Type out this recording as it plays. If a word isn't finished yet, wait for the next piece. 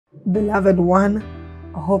Beloved one,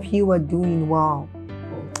 I hope you are doing well.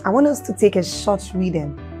 I want us to take a short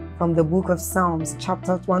reading from the book of Psalms,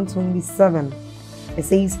 chapter 127. It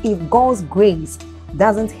says, if God's grace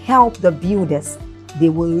doesn't help the builders, they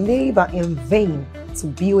will labor in vain to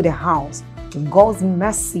build a house. If God's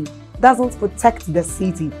mercy doesn't protect the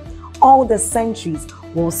city, all the centuries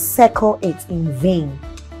will circle it in vain.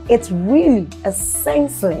 It's really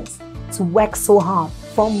senseless to work so hard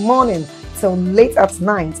from morning till late at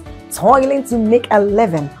night, toiling to make a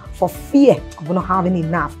living for fear of not having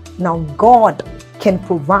enough. Now God can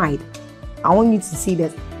provide. I want you to see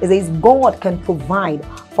this. It says God can provide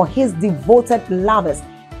for his devoted lovers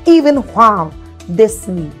even while they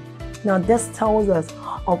sleep. Now this tells us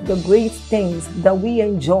of the great things that we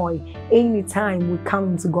enjoy anytime we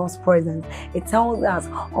come into God's presence. It tells us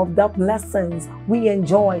of the blessings we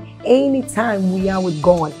enjoy anytime we are with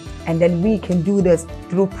God. And then we can do this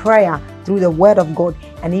through prayer, through the word of God,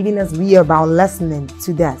 and even as we are about listening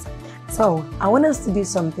to that. So I want us to do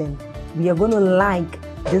something. We are going to like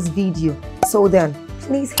this video. So then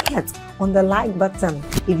please hit on the like button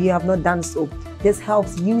if you have not done so. This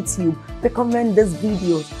helps YouTube recommend these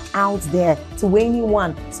videos out there to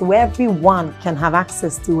anyone, so everyone can have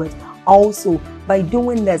access to it. Also, by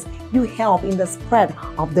doing this, you help in the spread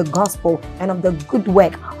of the gospel and of the good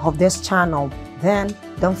work of this channel. Then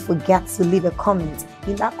don't forget to leave a comment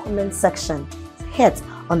in that comment section. Hit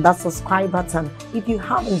on that subscribe button if you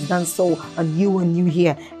haven't done so and you are new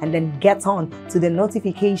here, and then get on to the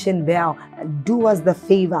notification bell and do us the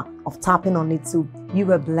favor of tapping on it too.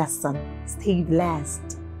 You are blessed. Stay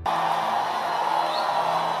blessed.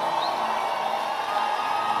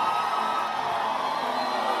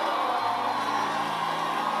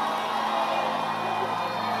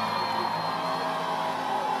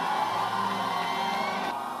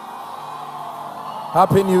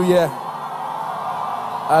 Happy New Year.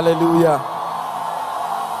 Hallelujah.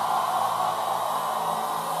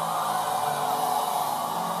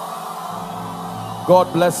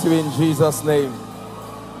 God bless you in Jesus' name.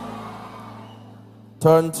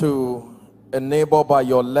 Turn to a neighbor by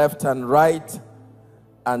your left and right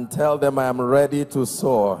and tell them, I am ready to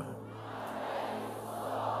soar.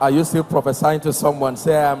 Are you still prophesying to someone?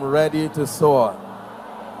 Say, I am ready to soar.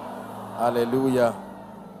 Hallelujah.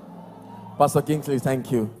 Pastor Kingsley,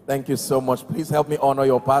 thank you. Thank you so much. Please help me honor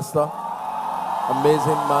your pastor.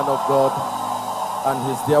 Amazing man of God and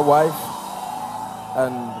his dear wife.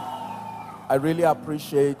 And I really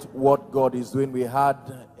appreciate what God is doing. We had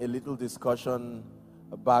a little discussion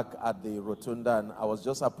back at the Rotunda, and I was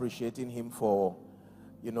just appreciating him for,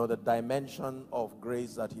 you know, the dimension of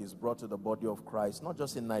grace that he's brought to the body of Christ, not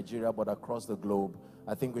just in Nigeria, but across the globe.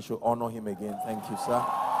 I think we should honor him again. Thank you, sir.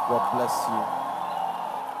 God bless you.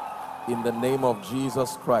 In the name of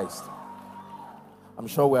Jesus Christ. I'm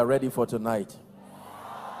sure we are ready for tonight.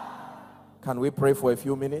 Can we pray for a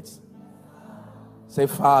few minutes? Say,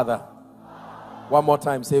 Father. One more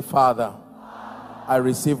time, say, Father, I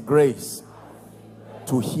receive grace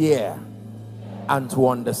to hear and to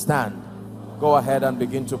understand. Go ahead and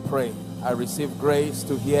begin to pray. I receive grace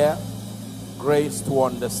to hear, grace to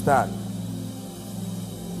understand.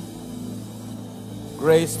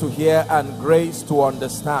 Grace to hear and grace to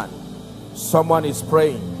understand. Someone is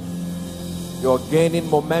praying. You're gaining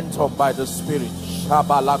momentum by the Spirit.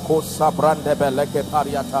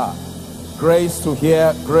 Grace to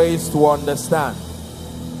hear, grace to understand.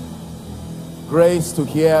 Grace to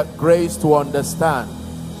hear, grace to understand.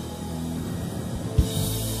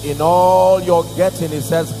 In all you're getting, it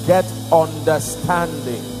says, get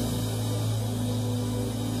understanding.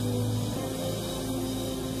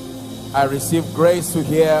 I receive grace to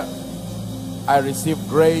hear. I receive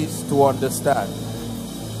grace to understand.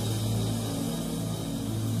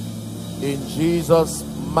 In Jesus'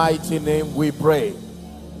 mighty name we pray.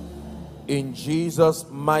 In Jesus'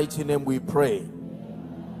 mighty name we pray.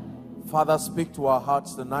 Father, speak to our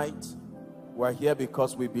hearts tonight. We're here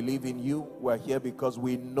because we believe in you. We're here because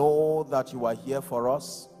we know that you are here for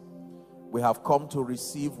us. We have come to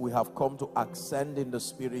receive. We have come to ascend in the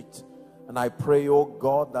Spirit. And I pray, oh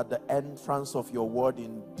God, that the entrance of your word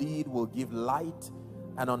indeed will give light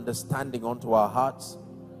and understanding unto our hearts.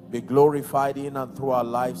 Be glorified in and through our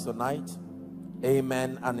lives tonight.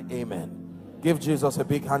 Amen and amen. Give Jesus a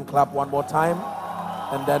big hand clap one more time,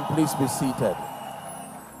 and then please be seated.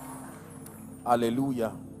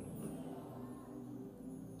 Hallelujah.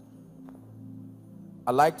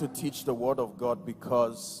 I like to teach the word of God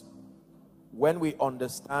because when we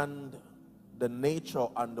understand the nature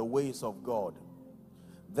and the ways of God,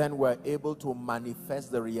 then we're able to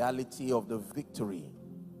manifest the reality of the victory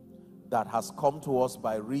that has come to us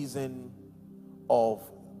by reason of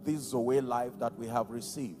this Zoe life that we have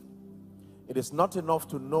received. It is not enough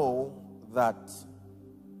to know that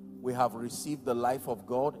we have received the life of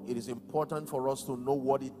God. It is important for us to know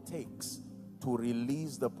what it takes to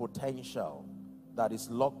release the potential that is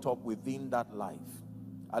locked up within that life.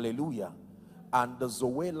 Hallelujah. And the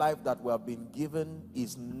Zoe life that we have been given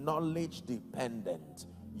is knowledge dependent.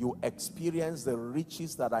 You experience the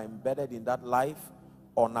riches that are embedded in that life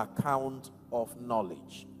on account of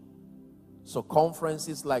knowledge. So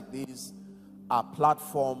conferences like these are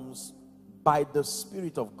platforms by the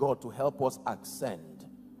Spirit of God to help us ascend,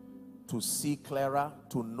 to see clearer,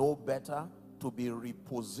 to know better, to be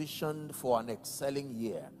repositioned for an excelling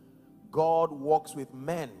year. God works with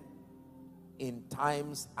men in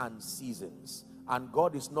times and seasons, and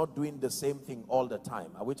God is not doing the same thing all the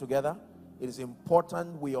time. Are we together? It is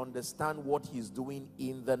important we understand what he's doing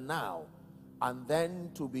in the now, and then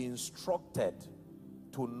to be instructed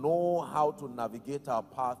to know how to navigate our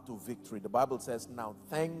path to victory. The Bible says, now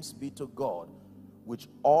thanks be to God, which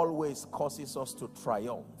always causes us to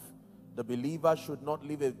triumph. The believer should not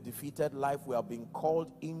live a defeated life. We are being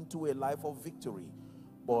called into a life of victory.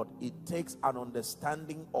 But it takes an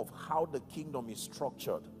understanding of how the kingdom is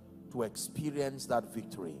structured to experience that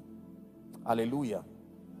victory. Hallelujah.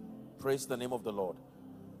 Praise the name of the Lord.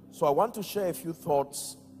 So I want to share a few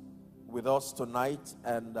thoughts with us tonight,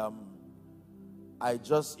 and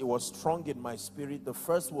it was strong in my spirit. The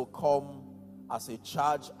first will come as a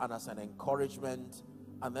charge and as an encouragement,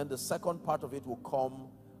 and then the second part of it will come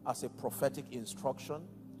as a prophetic instruction.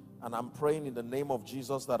 And I'm praying in the name of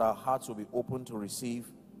Jesus that our hearts will be open to receive.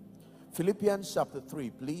 Philippians chapter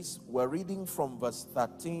 3, please. We're reading from verse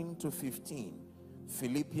 13 to 15.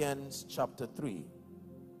 Philippians chapter 3.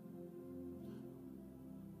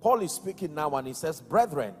 Paul is speaking now, and he says,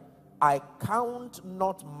 brethren, I count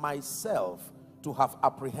not myself to have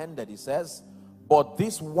apprehended, he says, but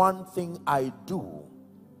this one thing I do,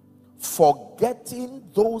 forgetting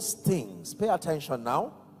those things, pay attention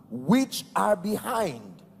now, which are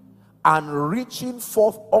behind, and reaching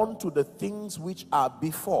forth unto the things which are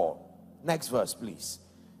before. Next verse, please.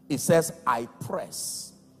 It says, I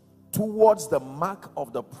press towards the mark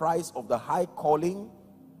of the prize of the high calling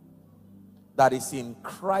that is in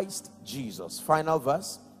Christ Jesus. Final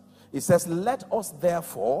verse. It says, let us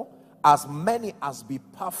therefore, as many as be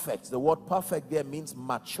perfect, the word perfect there means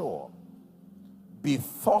mature, be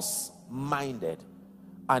thus minded.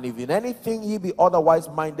 And if in anything ye be otherwise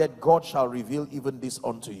minded, God shall reveal even this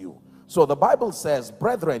unto you. So the Bible says,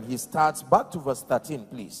 brethren, he starts back to verse 13,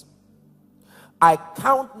 please. I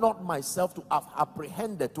count not myself to have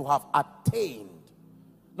apprehended, to have attained.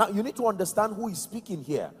 Now you need to understand who is speaking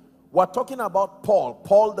here. We're talking about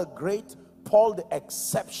Paul the great, Paul the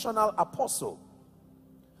exceptional apostle.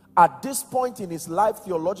 At this point in his life,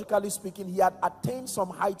 theologically speaking, he had attained some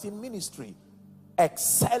height in ministry,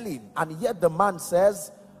 excelling, and yet the man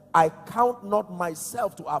says, I count not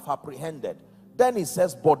myself to have apprehended. Then he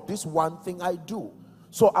says, but this one thing I do.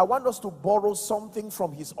 So I want us to borrow something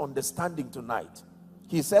from his understanding tonight.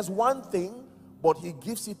 He says one thing, but he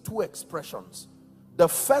gives it two expressions. The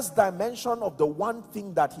first dimension of the one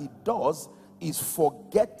thing that he does is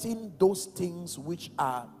forgetting those things which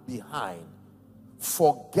are behind.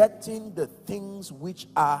 Forgetting the things which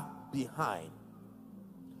are behind.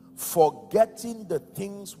 Forgetting the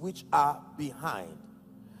things which are behind.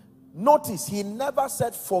 Notice, he never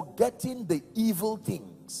said forgetting the evil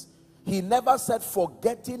things. He never said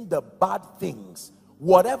forgetting the bad things.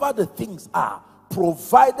 Whatever the things are,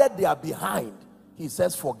 provided they are behind, he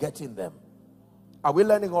says forgetting them. Are we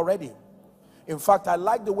learning already? In fact, I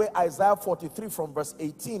like the way Isaiah 43 from verse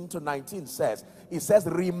 18 to 19 says. It says,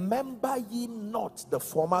 remember ye not the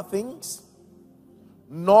former things,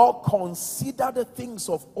 nor consider the things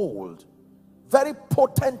of old. Very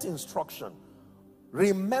potent instruction.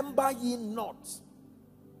 Remember ye not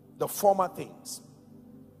the former things.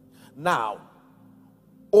 Now,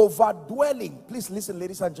 overdwelling, please listen,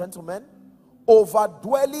 ladies and gentlemen,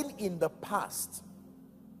 overdwelling in the past,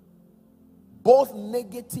 both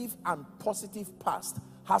negative and positive past,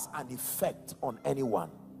 has an effect on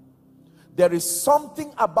anyone. There is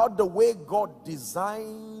something about the way God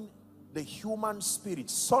designed the human spirit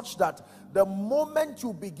such that the moment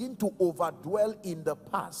you begin to overdwell in the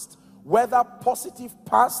past, whether positive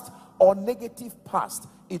past or negative past,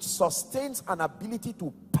 it sustains an ability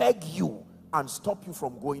to peg you and stop you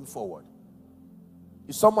from going forward.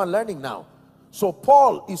 Is someone learning now? So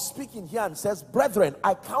Paul is speaking here and says, brethren,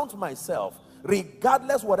 I count myself,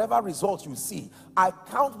 regardless whatever results you see, I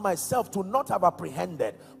count myself to not have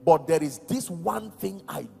apprehended, but there is this one thing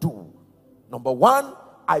I do. Number one,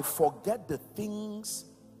 I forget the things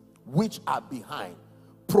which are behind.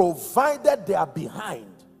 provided they are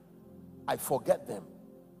behind, I forget them.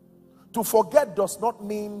 To forget does not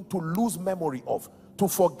mean to lose memory of. To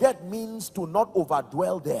forget means to not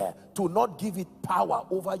overdwell there, to not give it power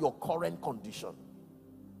over your current condition.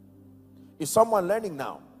 Is someone learning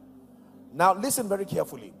now? Now listen very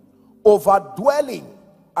carefully. Overdwelling,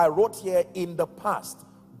 I wrote here, in the past,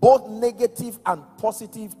 both negative and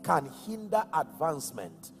positive, can hinder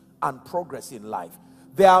advancement and progress in life.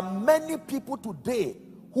 There are many people today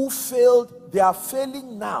who failed. They are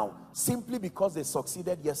failing now simply because they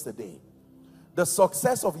succeeded yesterday. The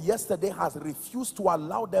success of yesterday has refused to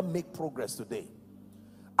allow them make progress today.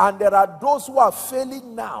 And there are those who are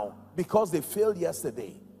failing now because they failed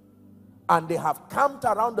yesterday. And they have camped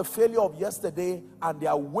around the failure of yesterday, and they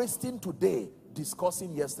are wasting today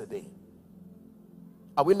discussing yesterday.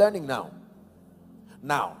 Are we learning now?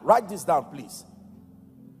 Now, write this down, please.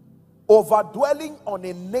 Overdwelling on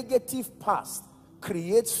a negative past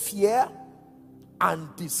creates fear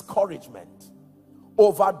and discouragement.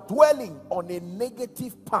 Overdwelling on a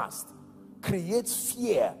negative past creates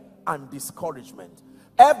fear and discouragement.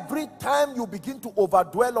 Every time you begin to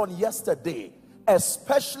overdwell on yesterday,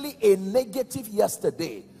 especially a negative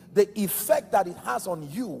yesterday, the effect that it has on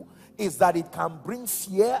you is that it can bring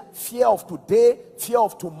fear, fear of today, fear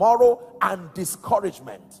of tomorrow, and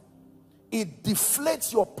discouragement. It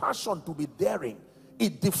deflates your passion to be daring.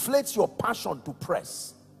 It deflates your passion to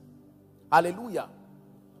press. Hallelujah.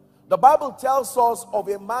 The Bible tells us of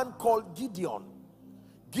a man called Gideon.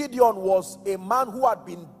 Gideon was a man who had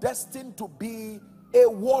been destined to be a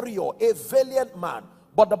warrior, a valiant man.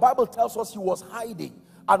 But the Bible tells us he was hiding.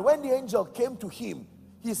 And when the angel came to him,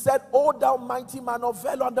 he said, "Oh, thou mighty man of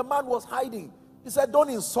valor." And the man was hiding. He said, "Don't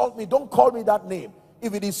insult me. Don't call me that name.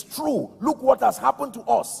 If it is true, look what has happened to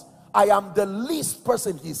us. I am the least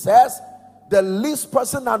person," he says, "the least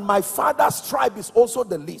person, and my father's tribe is also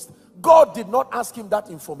the least." God did not ask him that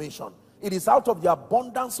information. It is out of the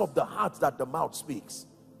abundance of the heart that the mouth speaks.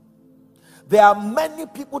 There are many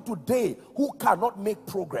people today who cannot make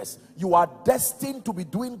progress. You are destined to be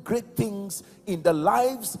doing great things in the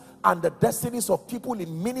lives and the destinies of people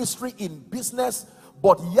in ministry, in business.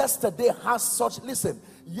 But yesterday has such, listen,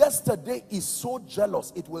 yesterday is so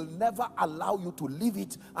jealous, it will never allow you to leave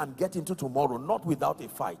it and get into tomorrow, not without a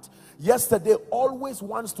fight. Yesterday always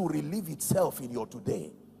wants to relieve itself in your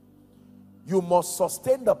today. You must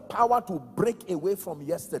sustain the power to break away from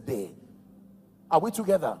yesterday. Are we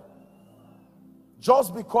together?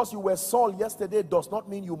 Just because you were Saul yesterday does not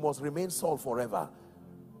mean you must remain Saul forever.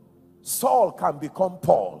 Saul can become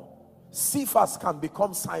Paul. Cephas can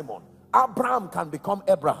become Simon. Abraham can become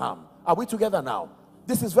Abraham. Are we together now?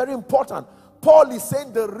 This is very important. Paul is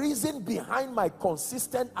saying the reason behind my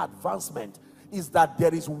consistent advancement is that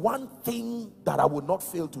there is one thing that I will not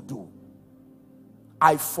fail to do.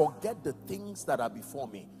 I forget the things that are before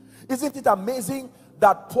me. Isn't it amazing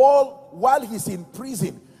that Paul, while he's in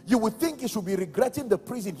prison, you would think he should be regretting the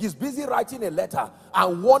prison. He's busy writing a letter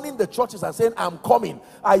and warning the churches and saying, "I'm coming.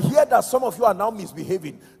 I hear that some of you are now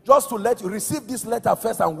misbehaving. Just to let you receive this letter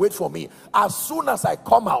first and wait for me. As soon as I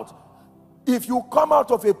come out, if you come out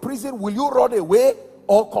of a prison, will you run away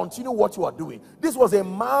or continue what you are doing?" This was a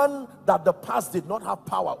man that the past did not have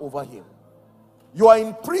power over him. You are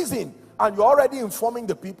in prison and you're already informing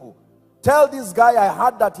the people. Tell this guy, "I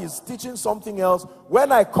heard that he's teaching something else.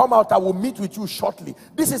 When I come out, I will meet with you shortly."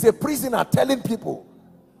 This is a prisoner telling people.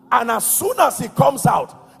 And as soon as he comes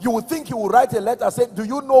out, you would think he will write a letter saying, "Do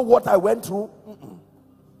you know what I went through?"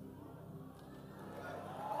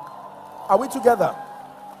 Are we together?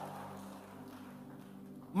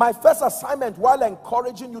 My first assignment while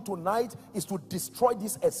encouraging you tonight is to destroy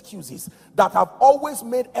these excuses that have always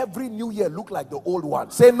made every new year look like the old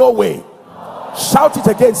one. Say, "No way." Shout it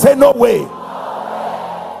again. Say, "No way."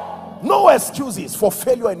 No excuses for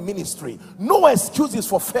failure in ministry. No excuses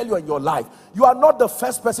for failure in your life. You are not the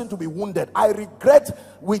first person to be wounded. I regret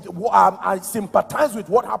I sympathize with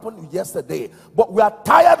what happened yesterday, but we are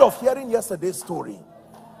tired of hearing yesterday's story.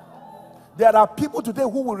 There are people today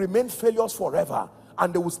who will remain failures forever,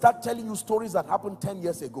 and they will start telling you stories that happened 10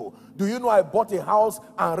 years ago. "Do you know I bought a house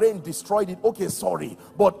and rain destroyed it?" Okay, sorry,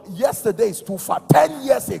 but yesterday is too far. 10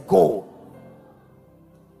 years ago.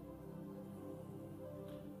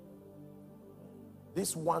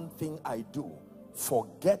 This one thing I do,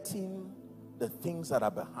 forgetting the things that are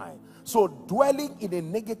behind. So dwelling in a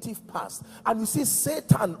negative past. And you see,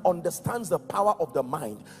 Satan understands the power of the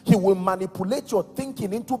mind. He will manipulate your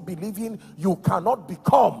thinking into believing you cannot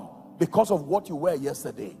become because of what you were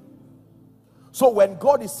yesterday. So when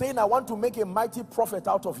God is saying, "I want to make a mighty prophet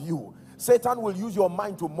out of you," Satan will use your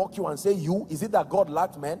mind to mock you and say, "You, is it that God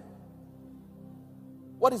lacked men?"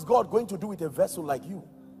 What is God going to do with a vessel like you?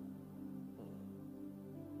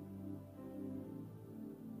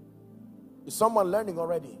 Is someone learning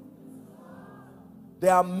already?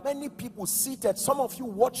 There are many people seated, some of you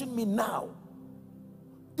watching me now.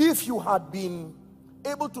 If you had been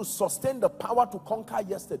able to sustain the power to conquer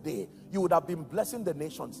yesterday, you would have been blessing the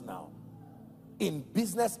nations now. In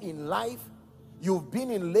business, in life, you've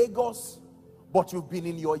been in Lagos, but you've been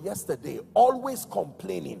in your yesterday, always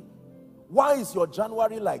complaining. Why is your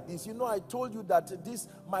January like this? You know, I told you that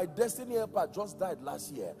my destiny helper just died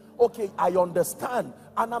last year. Okay, I understand,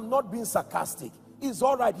 and I'm not being sarcastic. It's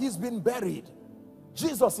all right, he's been buried.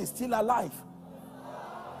 Jesus is still alive.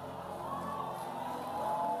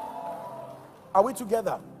 Are we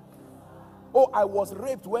together? Oh, I was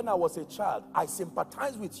raped when I was a child. I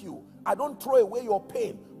sympathize with you. I don't throw away your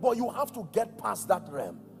pain, but you have to get past that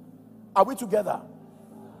realm. Are we together?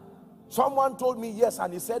 Someone told me yes,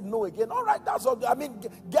 and he said no again. All right, that's all. I mean,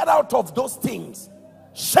 get out of those things.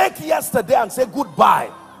 Shake yesterday and say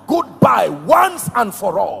goodbye. Goodbye once and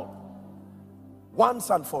for all. Once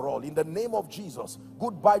and for all, in the name of Jesus.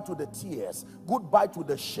 Goodbye to the tears. Goodbye to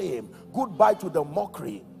the shame. Goodbye to the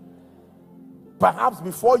mockery. Perhaps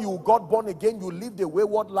before you got born again, you lived a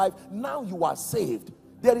wayward life. Now you are saved.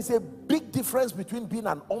 There is a big difference between being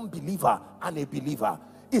an unbeliever and a believer.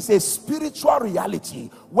 It's a spiritual reality,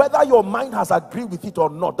 whether your mind has agreed with it or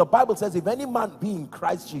not. The Bible says, if any man be in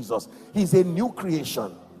Christ Jesus, he's a new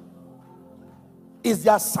creation. It's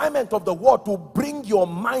the assignment of the word to bring your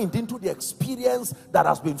mind into the experience that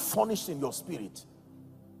has been furnished in your spirit.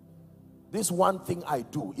 This one thing I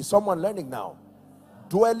do. Is someone learning now?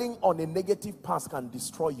 Dwelling on a negative past can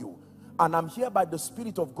destroy you. And I'm here by the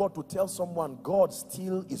Spirit of God to tell someone, God is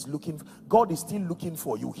still looking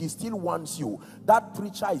for you. He still wants you. That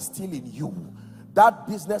preacher is still in you. That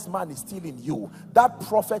businessman is still in you. That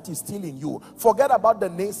prophet is still in you. Forget about the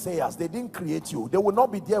naysayers. They didn't create you. They will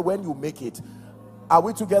not be there when you make it. Are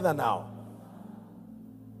we together now?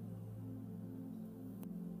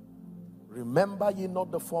 Remember ye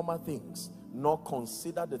not the former things, nor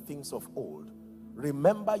consider the things of old.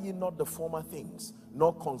 Remember ye not the former things,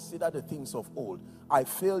 nor consider the things of old. I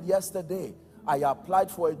failed yesterday. I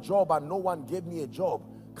applied for a job and no one gave me a job.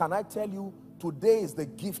 Can I tell you, today is the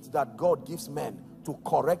gift that God gives men to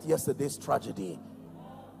correct yesterday's tragedy.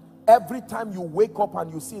 Every time you wake up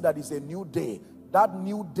and you see that it's a new day, that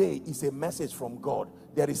new day is a message from God.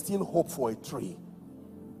 There is still hope for a tree.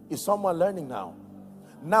 Is someone learning now?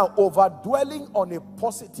 Now, overdwelling on a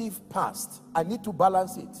positive past, I need to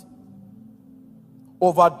balance it.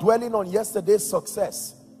 Overdwelling on yesterday's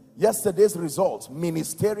success, yesterday's results,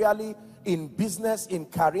 ministerially, in business, in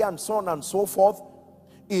career, and so on and so forth,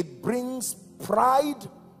 it brings pride,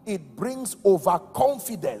 it brings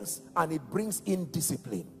overconfidence, and it brings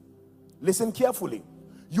indiscipline. Listen carefully.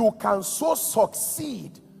 You can so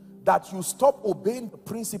succeed that you stop obeying the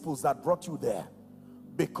principles that brought you there,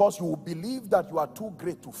 because you will believe that you are too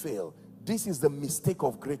great to fail. This is the mistake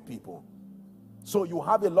of great people. So you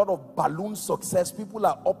have a lot of balloon success. People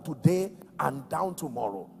are up today and down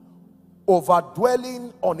tomorrow.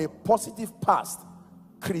 Overdwelling on a positive past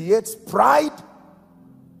creates pride,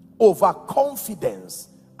 overconfidence,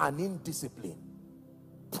 and indiscipline.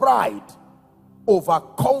 Pride,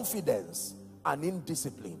 overconfidence, and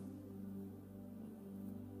indiscipline.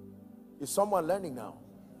 Is someone learning now?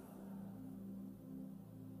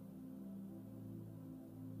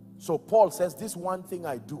 So Paul says, this one thing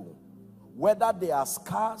I do, whether they are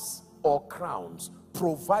scars or crowns,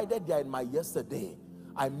 provided they are in my yesterday,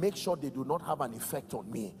 I make sure they do not have an effect on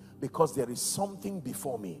me, because there is something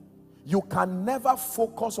before me. You can never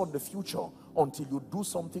focus on the future until you do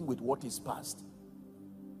something with what is past.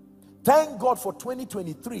 Thank God for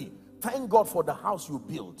 2023. Thank God for the house you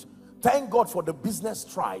built. Thank God for the business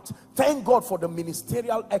stride. Thank God for the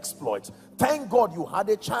ministerial exploits. Thank God you had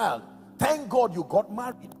a child. Thank God you got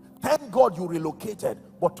married. Thank God you relocated.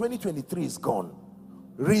 But 2023 is gone.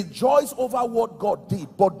 Rejoice over what God did,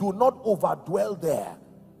 but do not overdwell there.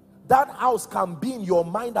 That house can be in your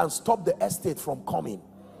mind and stop the estate from coming.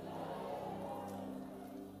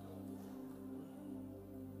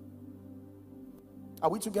 Are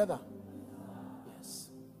we together? Yes.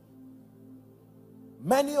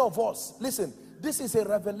 Many of us, listen, this is a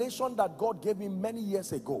revelation that God gave me many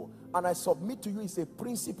years ago, and I submit to you, it's a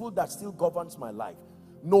principle that still governs my life.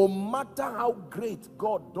 No matter how great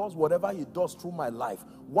God does whatever he does through my life,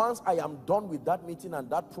 once I am done with that meeting and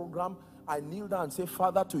that program, I kneel down and say,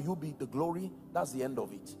 Father, to you be the glory. That's the end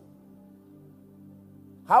of it.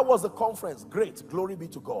 How was the conference? Great. Glory be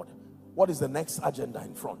to God. What is the next agenda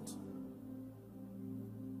in front?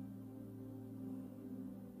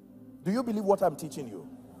 Do you believe what I'm teaching you?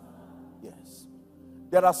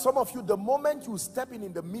 There are some of you, the moment you step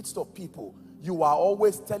in the midst of people, you are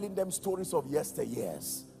always telling them stories of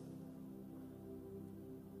yesteryears.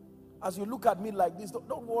 As you look at me like this,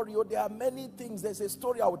 don't worry, oh, there are many things. There's a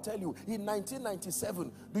story I will tell you. In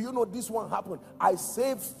 1997, do you know this one happened? I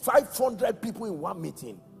saved 500 people in one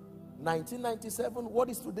meeting. 1997, what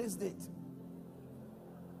is today's date?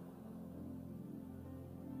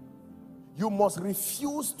 You must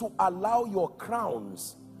refuse to allow your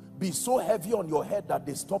crowns be so heavy on your head that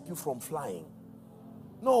they stop you from flying.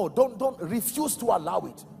 No, don't refuse to allow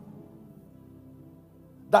it.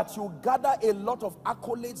 That you gather a lot of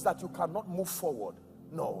accolades that you cannot move forward.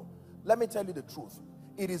 No, let me tell you the truth.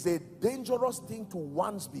 It is a dangerous thing to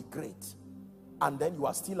once be great and then you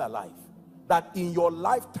are still alive. That in your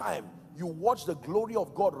lifetime you watch the glory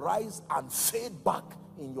of God rise and fade back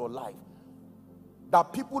in your life.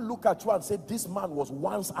 That people look at you and say, this man was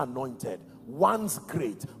once anointed, once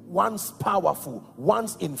great, once powerful,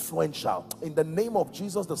 once influential. In the name of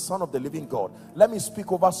Jesus, the Son of the living God, let me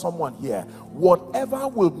speak over someone here. Whatever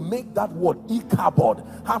will make that word Ichabod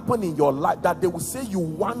happen in your life, that they will say you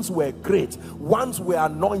once were great, once were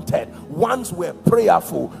anointed, once were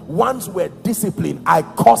prayerful, once were disciplined, I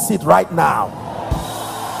curse it right now.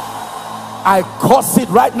 I curse it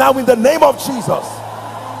right now in the name of Jesus.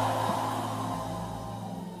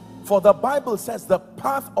 For the Bible says the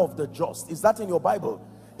path of the just, is that in your Bible?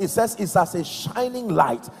 It says it's as a shining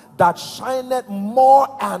light that shineth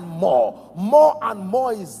more and more. More and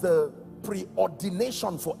more is the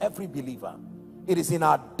preordination for every believer. It is in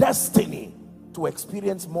our destiny to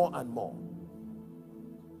experience more and more.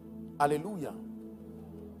 Hallelujah.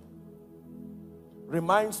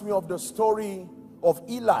 Reminds me of the story of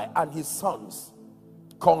Eli and his sons.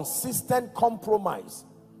 Consistent compromise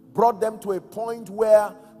brought them to a point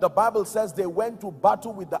where the Bible says they went to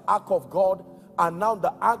battle with the ark of God, and now the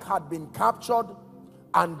ark had been captured,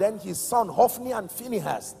 and then his son Hophni and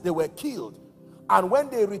Phinehas, they were killed. And when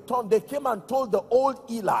they returned, they came and told the old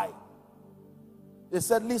Eli. They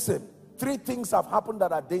said, listen, three things have happened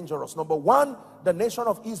that are dangerous. Number one, the nation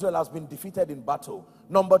of Israel has been defeated in battle.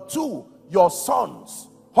 Number two, your sons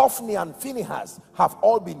Hophni and Phinehas have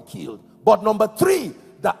all been killed. But number three,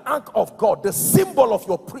 the ark of God, the symbol of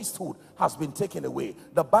your priesthood, has been taken away.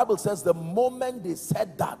 The Bible says the moment they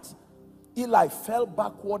said that, Eli fell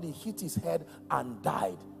backward, he hit his head and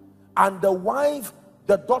died. And the wife,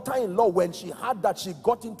 the daughter-in-law, when she heard that, she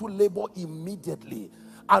got into labor immediately.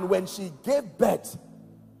 And when she gave birth,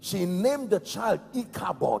 she named the child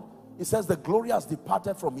Ichabod. It says the glory has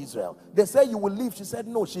departed from Israel. They say you will live. She said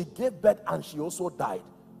no. She gave birth and she also died.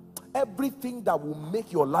 Everything that will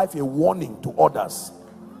make your life a warning to others,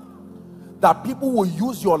 that people will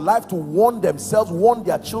use your life to warn themselves, warn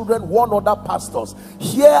their children, warn other pastors.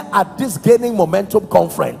 Here at this Gaining Momentum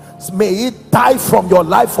conference, may it die from your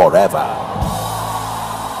life forever.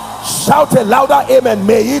 Shout a louder amen.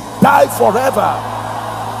 May it die forever.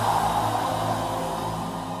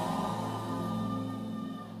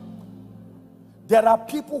 There are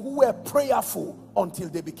people who were prayerful until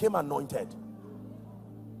they became anointed.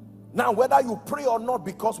 Now, whether you pray or not,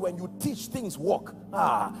 because when you teach, things work.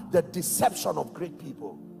 The deception of great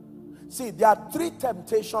people. See, there are three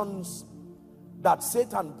temptations that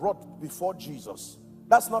Satan brought before Jesus.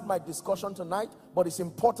 That's not my discussion tonight, but it's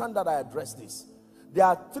important that I address this. There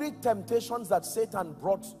are three temptations that Satan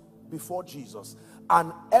brought before Jesus,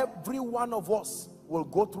 and every one of us will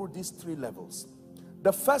go through these three levels.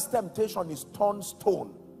 The first temptation is turn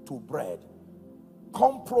stone to bread.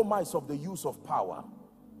 Compromise of the use of power.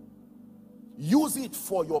 Use it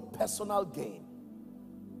for your personal gain.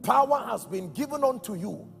 Power has been given unto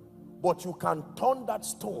you, but you can turn that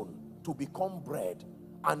stone to become bread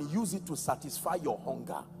and use it to satisfy your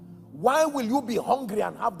hunger. Why will you be hungry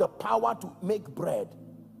and have the power to make bread?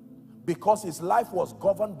 Because his life was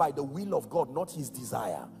governed by the will of God, not his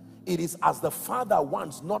desire. It is as the Father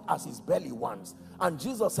wants, not as his belly wants. And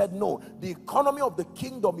Jesus said, no, the economy of the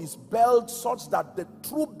kingdom is built such that the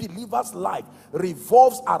true believer's life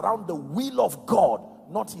revolves around the will of God,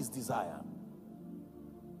 not his desire.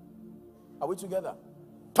 Are we together?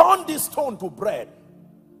 Turn this stone to bread.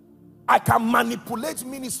 I can manipulate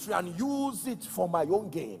ministry and use it for my own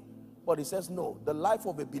gain. But he says, no, the life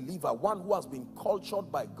of a believer, one who has been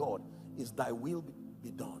cultured by God, is thy will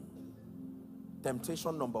be done.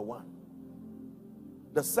 Temptation number one.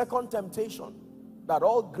 The second temptation that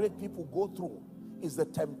all great people go through is the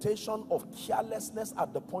temptation of carelessness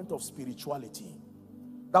at the point of spirituality.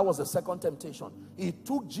 That was the second temptation. He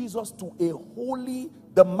took Jesus to a holy,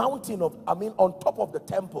 the mountain of, on top of the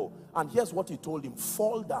temple. And here's what he told him: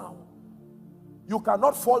 fall down. You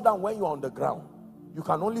cannot fall down when you're on the ground. You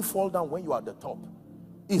can only fall down when you are at the top.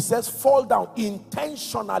 It says fall down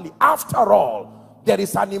intentionally. After all, there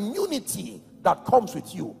is an immunity that comes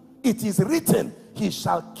with you. It is written, he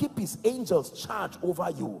shall keep his angels charge over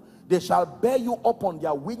you. They shall bear you up on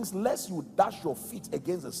their wings, lest you dash your feet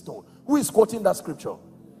against a stone. Who is quoting that scripture?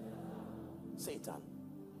 Satan.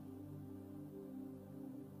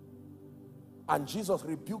 And Jesus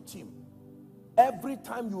rebuked him. Every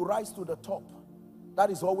time you rise to the top, that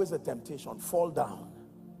is always a temptation. Fall down.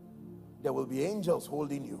 There will be angels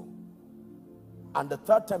holding you. And the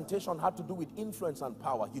third temptation had to do with influence and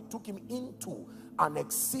power. He took him into an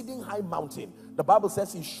exceeding high mountain. The Bible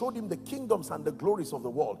says he showed him the kingdoms and the glories of the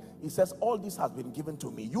world. He says, all this has been given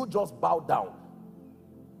to me. You just bow down.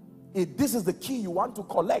 If this is the key you want to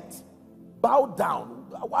collect, bow down.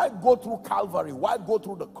 Why go through Calvary? Why go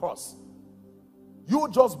through the cross? You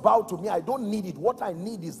just bow to me. I don't need it. What I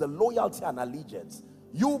need is the loyalty and allegiance.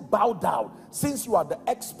 You bow down, since you are the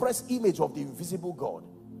express image of the invisible God.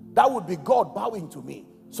 That would be God bowing to me.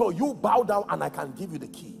 So you bow down and I can give you the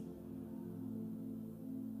key.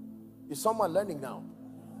 Is someone learning now?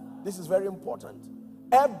 This is very important.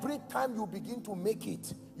 Every time you begin to make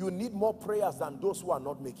it, you need more prayers than those who are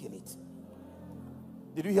not making it.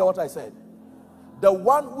 Did you hear what I said? The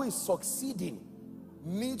one who is succeeding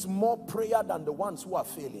needs more prayer than the ones who are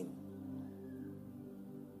failing.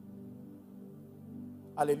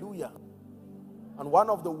 Hallelujah. And one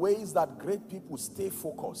of the ways that great people stay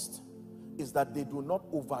focused is that they do not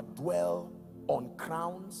overdwell on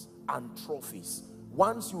crowns and trophies.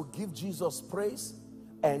 Once you give Jesus praise,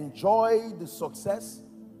 enjoy the success,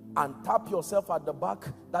 and tap yourself at the back,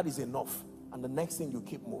 that is enough. And the next thing, you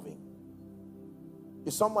keep moving.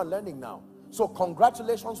 Is someone learning now? So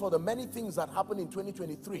congratulations for the many things that happened in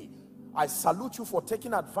 2023. I salute you for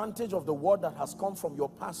taking advantage of the word that has come from your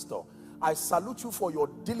pastor. I salute you for your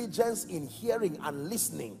diligence in hearing and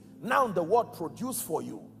listening. Now the word produced for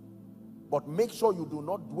you. But make sure you do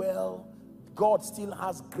not dwell. God still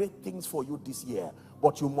has great things for you this year.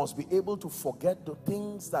 But you must be able to forget the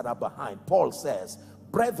things that are behind. Paul says,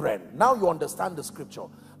 brethren, now you understand the scripture.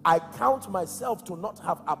 I count myself to not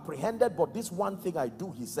have apprehended, but this one thing I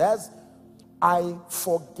do, he says, I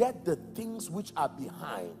forget the things which are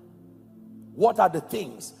behind. What are the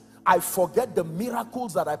things? I forget the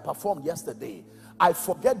miracles that I performed yesterday. I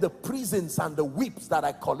forget the prisons and the whips that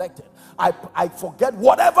I collected. I forget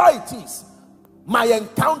whatever it is. My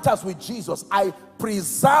encounters with Jesus, I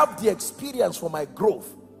preserve the experience for my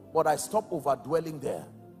growth, but I stop overdwelling there.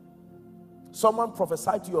 Someone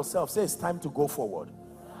prophesy to yourself, say it's time to go forward.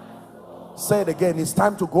 Say it again, it's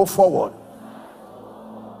time to go forward.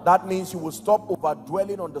 That means you will stop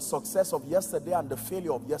overdwelling on the success of yesterday and the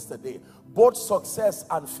failure of yesterday. Both success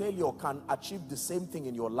and failure can achieve the same thing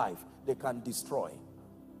in your life. They can destroy.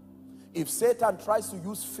 If Satan tries to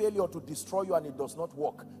use failure to destroy you and it does not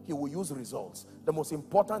work, he will use results. The most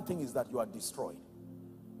important thing is that you are destroyed.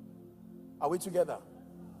 Are we together?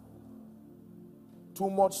 Too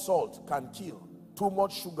much salt can kill. Too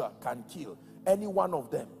much sugar can kill. Any one of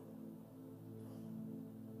them.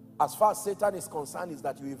 As far as Satan is concerned, is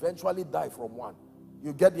that you eventually die from one.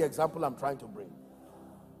 You get the example I'm trying to bring.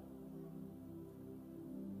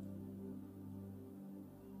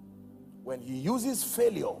 When he uses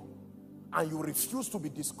failure and you refuse to be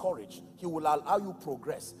discouraged, he will allow you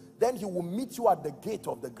progress. Then he will meet you at the gate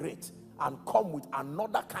of the great and come with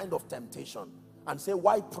another kind of temptation and say,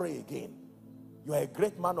 why pray again? You are a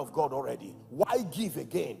great man of God already. Why give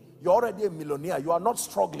again? You're already a millionaire. You are not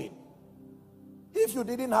struggling. If you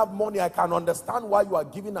didn't have money, I can understand why you are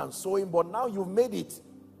giving and sowing, but now you've made it.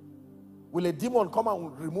 Will a demon come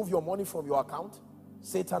and remove your money from your account?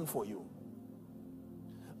 Satan for you.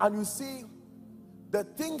 And you see, the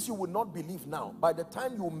things you will not believe now, by the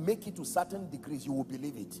time you make it to certain degrees, you will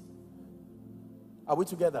believe it. Are we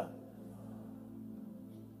together?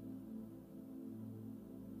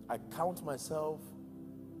 I count myself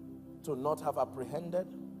to not have apprehended.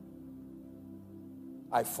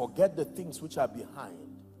 I forget the things which are behind.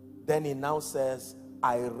 Then he now says,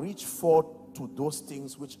 I reach forth to those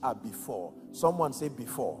things which are before. Someone say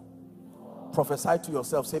before. Prophesy to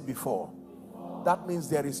yourself, say before. That means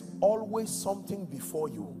there is always something before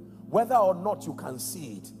you. Whether or not you can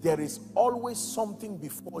see it, there is always something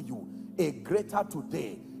before you. A greater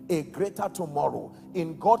today, a greater tomorrow.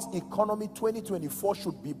 In God's economy, 2024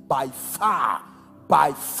 should be by far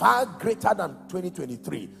greater than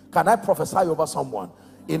 2023. Can I prophesy over someone?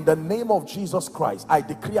 In the name of Jesus Christ, I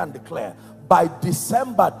decree and declare, by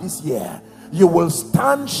December this year, you will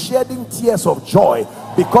stand shedding tears of joy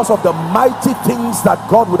because of the mighty things that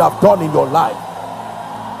God would have done in your life.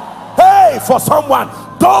 Hey, for someone,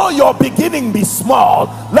 though your beginning be small,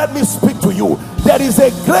 let me speak to you. There is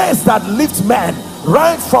a grace that lifts men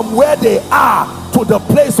right from where they are to the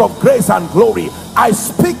place of grace and glory. I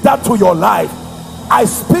speak that to your life. I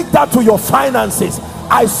speak that to your finances.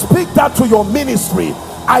 I speak that to your ministry.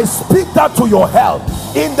 I speak that to your health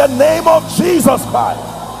in the name of Jesus Christ.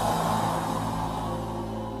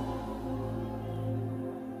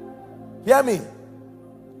 Hear me.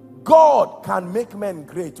 God can make men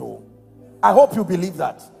great. Oh, I hope you believe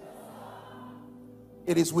that.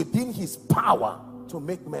 It is within his power to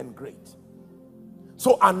make men great.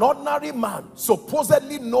 So an ordinary man,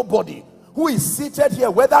 supposedly nobody, who is seated here,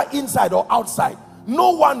 whether inside or outside,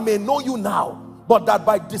 no one may know you now, but that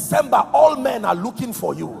by December all men are looking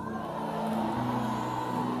for you.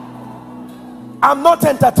 I'm not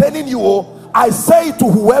entertaining you. Oh, I say to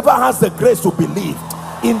whoever has the grace to believe,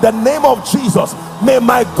 in the name of Jesus, may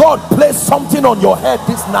my God place something on your head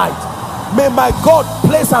this night. May my God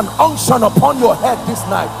place an unction upon your head this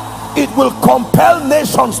night. It will compel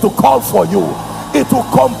nations to call for you. It will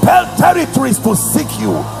compel territories to seek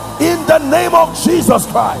you in the name of Jesus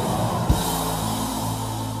Christ.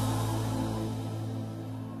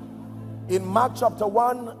 In Mark chapter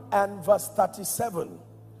 1 and verse 37,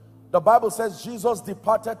 the Bible says Jesus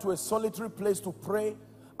departed to a solitary place to pray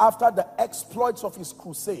after the exploits of his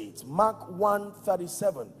crusades. Mark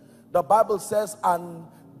 1:37, the Bible says, and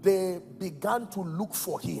they began to look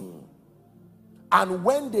for him, and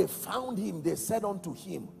when they found him, they said unto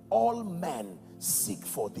him, all men seek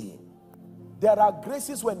for thee. There are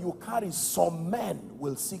graces when you carry, some men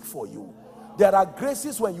will seek for you. There are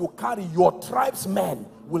graces when you carry, your tribesmen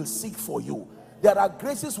will seek for you. There are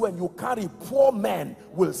graces when you carry, poor men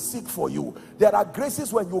will seek for you. There are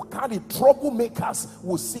graces when you carry, troublemakers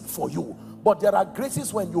will seek for you. But there are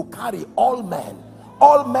graces when you carry, all men.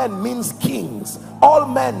 All men means kings. All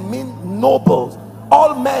men mean nobles.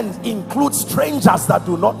 All men include strangers that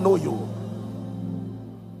do not know you.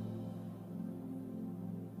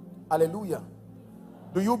 Hallelujah.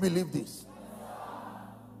 Do you believe this?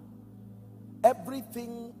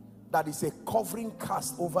 Everything that is a covering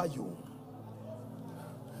cast over you,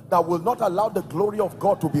 that will not allow the glory of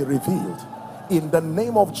God to be revealed, in the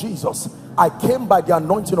name of Jesus, I came by the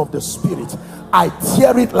anointing of the Spirit. I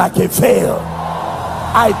tear it like a veil.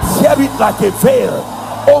 I tear it like a veil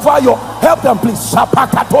over your, help them please,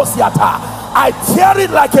 I tear it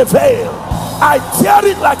like a veil. I tear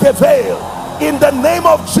it like a veil in the name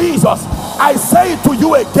of Jesus. I say to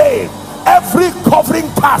you again, every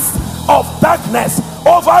covering cast of darkness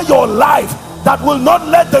over your life that will not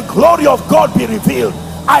let the glory of God be revealed,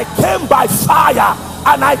 I came by fire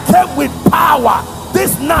and I came with power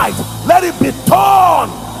this night. Let it be torn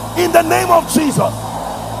in the name of Jesus.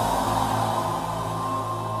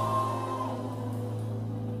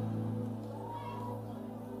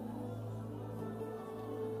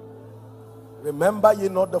 Remember ye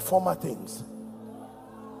not the former things.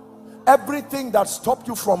 Everything that stopped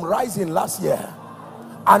you from rising last year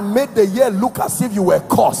and made the year look as if you were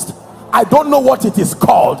cursed, I don't know what it is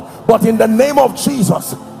called, but in the name of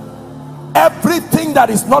Jesus, everything that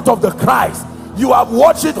is not of the Christ, you have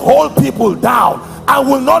watched it hold people down and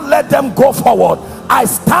will not let them go forward. I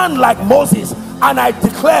stand like Moses and I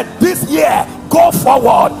declare this year, go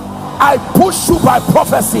forward. I push you by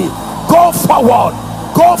prophecy. Go forward.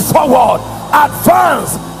 Go forward.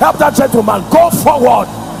 Advance. Help that gentleman. Go forward.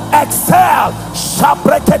 Excel.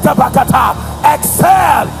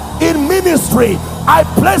 Excel in ministry. I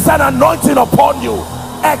place an anointing upon you.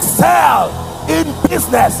 Excel in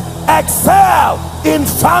business. Excel in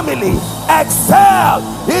family. Excel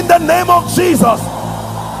in the name of Jesus.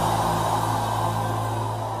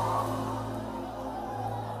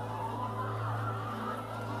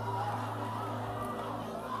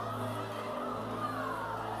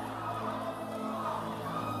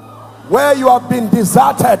 Where you have been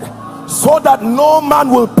deserted so that no man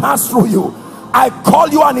will pass through you, I call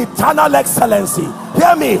you an eternal excellency.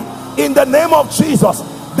 Hear me, in the name of Jesus.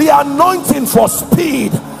 The anointing for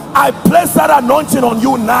speed, I place that anointing on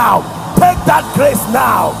you now. Take that grace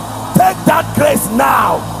now. Take that grace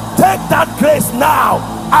now. Take that grace now.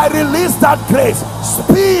 I release that grace.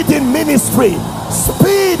 Speed in ministry,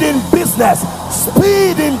 speed in business,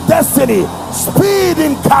 speed in destiny, speed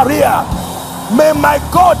in career. May my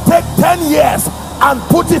God take 10 years and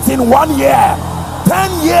put it in 1 year.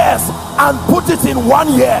 10 years and put it in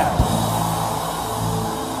 1 year.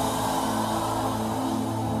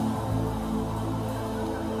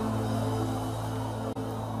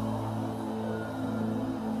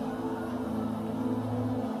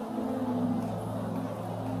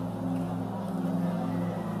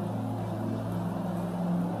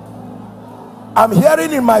 I'm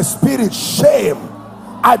hearing in my spirit shame.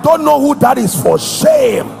 I don't know who that is for.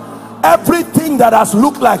 Shame. Everything that has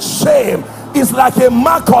looked like shame is like a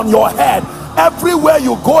mark on your head. Everywhere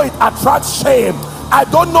you go, it attracts shame. I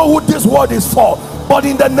don't know who this word is for, but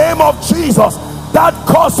in the name of Jesus, that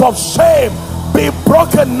cause of shame be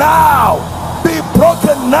broken now. Be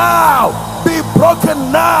broken now. Be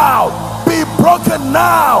broken now. Be broken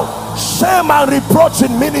now. Shame and reproach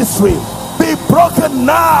in ministry, be broken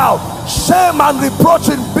now. Shame and reproach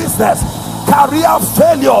in business, career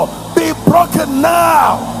failure, be broken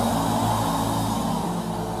now.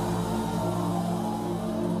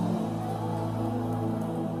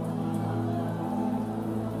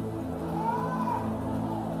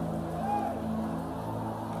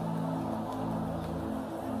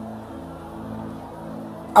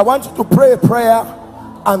 I want you to pray a prayer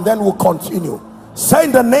and then we'll continue. Say,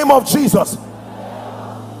 in the name of Jesus,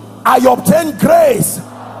 I obtain grace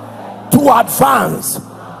to advance,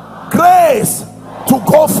 grace to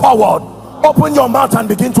go forward. Open your mouth and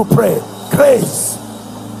begin to pray. Grace.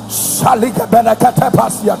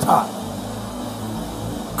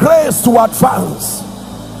 Grace to advance.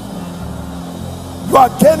 You are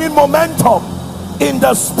gaining momentum in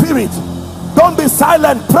the spirit. Don't be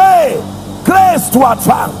silent. Pray. Grace to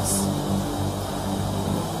advance.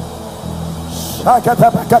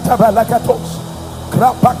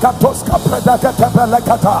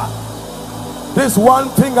 This one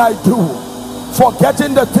thing I do,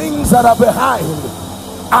 forgetting the things that are behind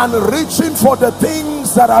and reaching for the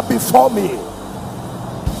things that are before me.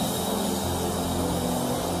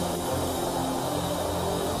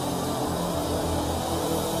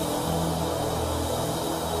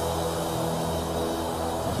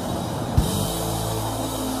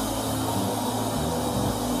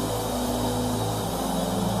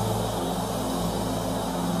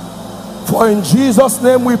 For in Jesus'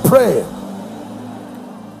 name we pray.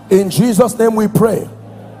 In Jesus' name we pray.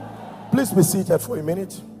 Please be seated for a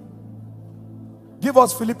minute. Give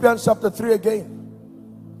us Philippians chapter 3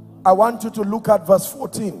 again. I want you to look at verse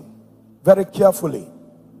 14 very carefully.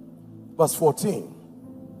 Verse 14.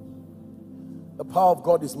 The power of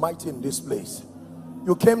God is mighty in this place.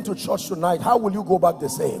 You came to church tonight. How will you go back the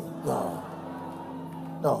same? No.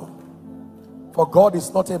 No. For God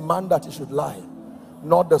is not a man that he should lie,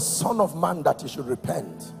 nor the son of man that he should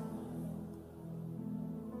repent.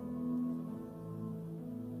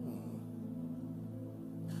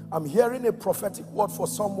 I'm hearing a prophetic word for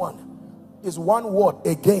someone. Is one word: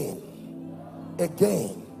 again.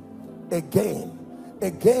 Again. Again.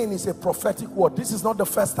 Again is a prophetic word. This is not the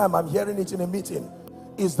first time I'm hearing it in a meeting.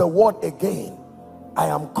 Is the word again. I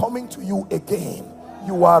am coming to you again.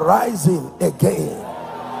 You are rising again.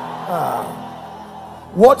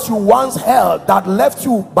 What you once held that left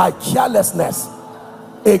you by carelessness,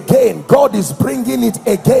 again God is bringing it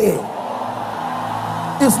again.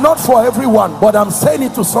 It's not for everyone, but I'm saying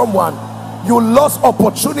it to someone. You lost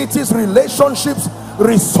opportunities, relationships,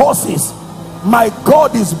 resources. My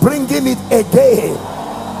God is bringing it again,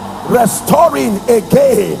 restoring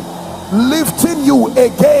again, lifting you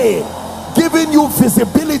again, giving you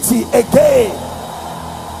visibility again.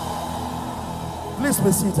 Please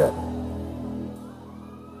be seated.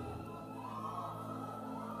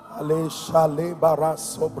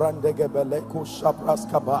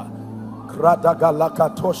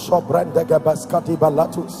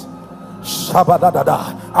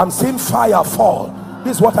 I'm seeing fire fall.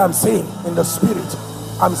 This is what I'm seeing in the spirit.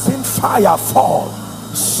 I'm seeing fire fall.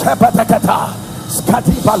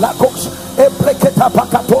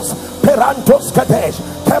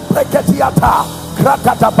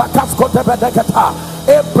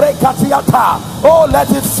 Oh, let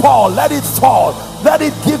it fall, let it fall. Let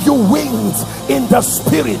it give you wings in the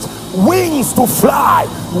spirit. Wings to fly,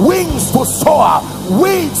 wings to soar,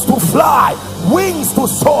 wings to fly, wings to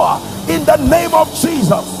soar in the name of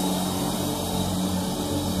Jesus.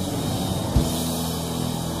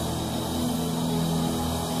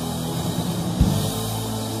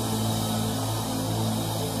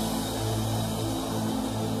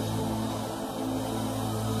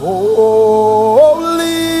 Holy,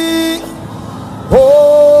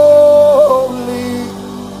 holy,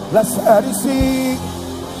 blessed is he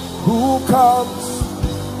who comes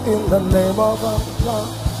in the name of our God.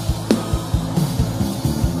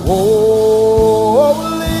 Holy,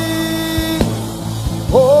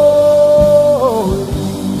 holy,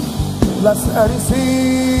 blessed is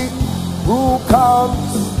he who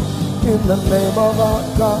comes in the name of our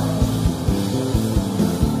God.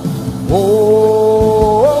 Holy,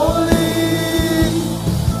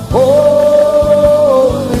 holy,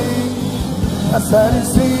 blessed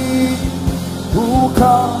is he who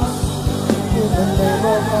comes in the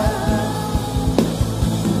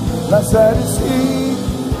Blessed is he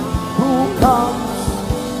who comes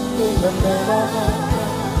in the name of God.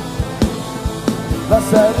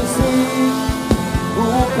 Blessed is he who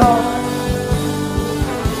comes.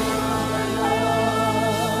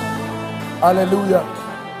 Hallelujah.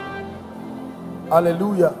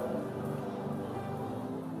 Hallelujah.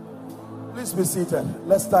 Please be seated.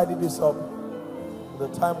 Let's tidy this up. The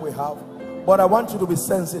time we have. But I want you to be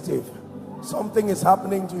sensitive. Something is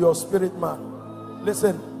happening to your spirit, man.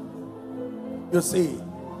 Listen. You see,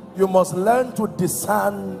 you must learn to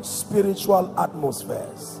discern spiritual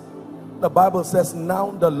atmospheres. The Bible says,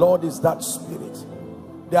 now the Lord is that spirit.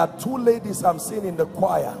 There are two ladies I'm seeing in the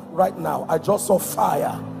choir right now. I just saw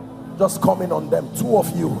fire just coming on them. Two of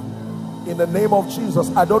you, in the name of Jesus.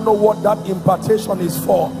 I don't know what that impartation is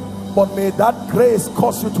for, but may that grace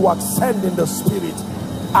cause you to ascend in the spirit.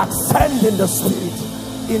 Ascend in the spirit,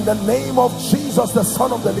 in the name of Jesus, the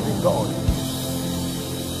Son of the living God.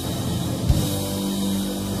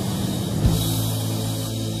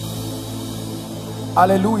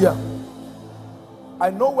 Hallelujah.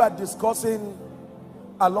 I know we're discussing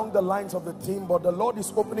along the lines of the theme, but the Lord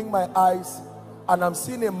is opening my eyes and I'm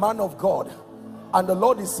seeing a man of God, and the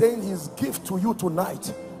Lord is saying his gift to you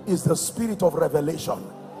tonight is the spirit of revelation.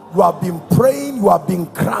 You have been praying, you have been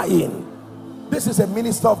crying. This is a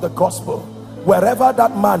minister of the gospel. Wherever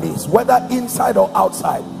that man is, whether inside or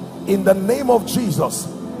outside, in the name of Jesus,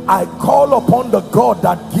 I call upon the God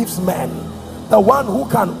that gives men, the one who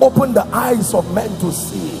can open the eyes of men to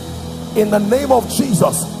see. In the name of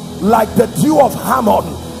Jesus, like the dew of Hammon,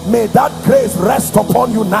 may that grace rest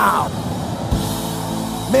upon you now.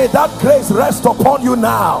 May that grace rest upon you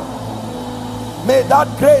now. May that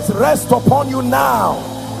grace rest upon you now.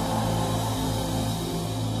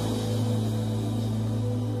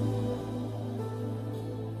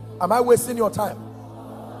 Am I wasting your time?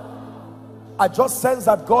 I just sense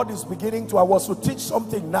that God is beginning to, I was to teach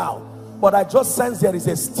something now, but I just sense there is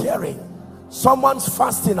a stirring. Someone's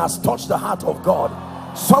fasting has touched the heart of God.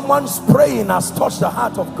 Someone's praying has touched the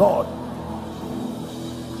heart of God.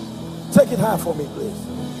 Take it high for me, please.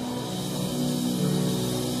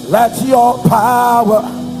 Let your power,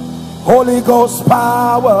 Holy Ghost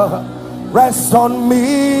power, rest on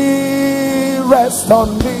me, rest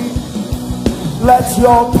on me. Let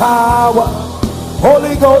your power,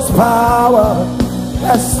 Holy Ghost power,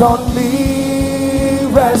 rest on me,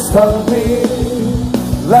 rest on me.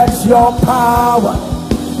 Let your power,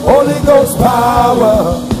 Holy Ghost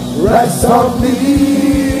power, rest on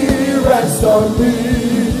me, rest on me.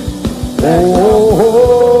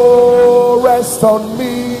 Oh, rest on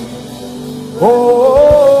me.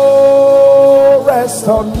 Oh, rest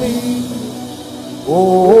on me.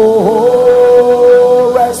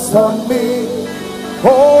 Oh, rest on me.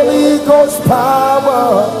 Holy Ghost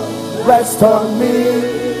power, rest on me.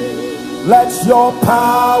 Let your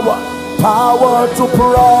power, power to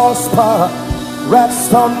prosper,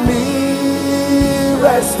 rest on me,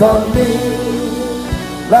 rest on me.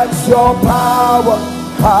 Let your power,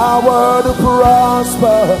 power to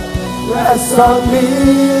prosper, rest on me,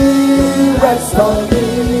 rest on me.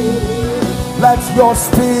 Let your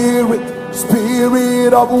spirit,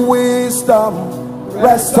 spirit of wisdom,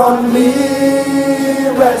 rest on me,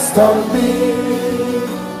 rest on me.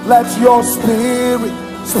 Let your spirit,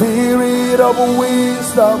 spirit of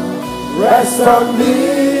wisdom, rest on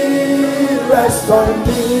me, rest on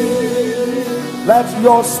me. Let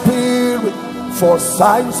your spirit for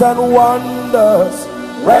signs and wonders,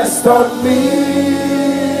 rest on me,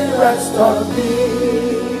 rest on me.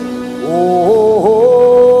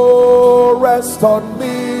 Oh, rest on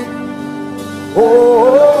me. Oh,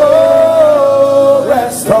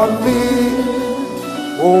 rest on me.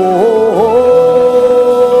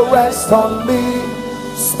 Oh, rest on me.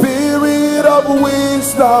 Spirit of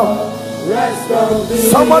wisdom, rest on me.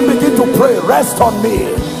 Someone begin to pray. Rest on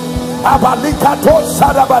me.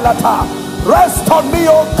 Rest on me,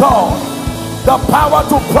 oh God. The power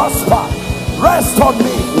to prosper, rest on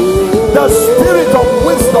me. The spirit of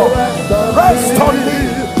wisdom, rest on me.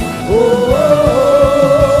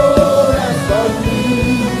 Rest on me.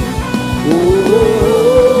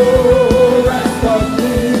 Rest on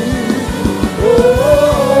me.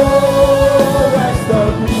 Rest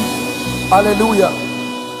on me. Hallelujah.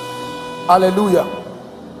 Hallelujah.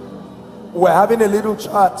 We're having a little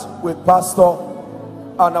chat with Pastor,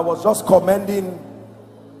 and I was just commending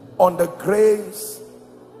on the grace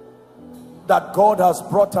that God has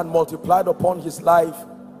brought and multiplied upon his life,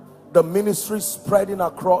 the ministry spreading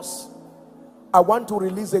across. I want to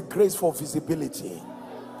release a grace for visibility.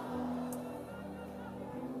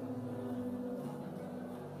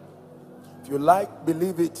 If you like,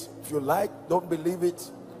 believe it. If you like, don't believe it.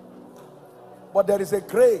 But there is a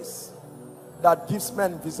grace that gives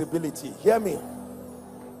men visibility. Hear me.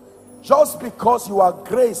 Just because you are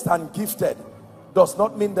graced and gifted does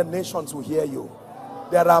not mean the nations will hear you.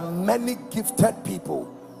 There are many gifted people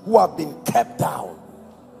who have been kept down.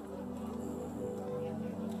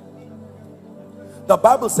 The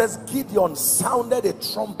Bible says Gideon sounded a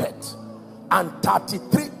trumpet and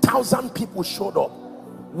 33,000 people showed up.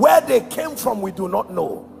 Where they came from we do not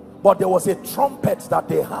know, but there was a trumpet that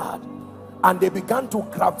they had, and they began to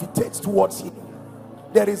gravitate towards him.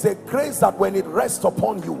 There is a grace that when it rests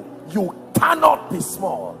upon you, you cannot be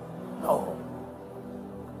small. No,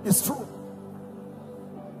 it's true.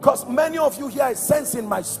 Because many of you here, I sense in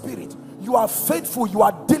my spirit, you are faithful, you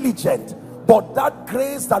are diligent, but that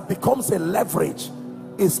grace that becomes a leverage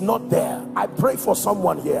is not there. I pray for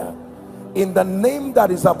someone here, in the name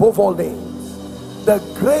that is above all names, the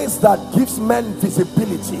grace that gives men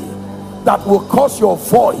visibility, that will cause your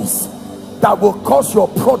voice, that will cause your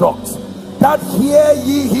product, that hear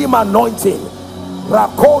ye him anointing.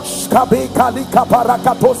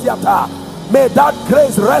 May that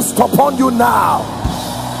grace rest upon you now.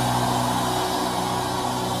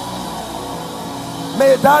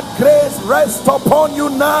 May that grace rest upon you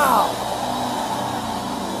now.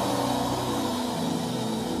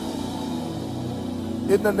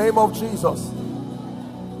 In the name of Jesus.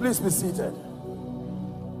 Please be seated.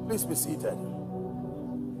 Please be seated.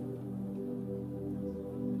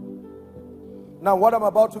 Now what I'm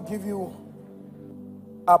about to give you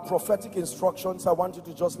are prophetic instructions. I want you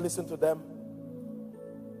to just listen to them.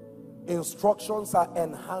 Instructions are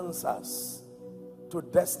enhancers to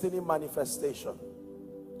destiny manifestation.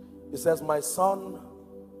 He says, my son,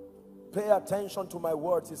 pay attention to my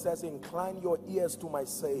words. He says, incline your ears to my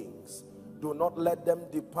sayings. Do not let them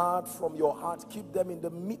depart from your heart. Keep them in the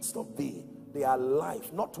midst of thee. They are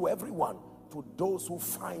life, not to everyone, to those who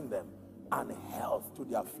find them, and health to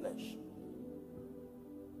their flesh.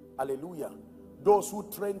 Hallelujah. Those who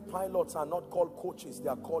train pilots are not called coaches, they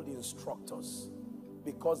are called instructors,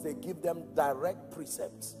 because they give them direct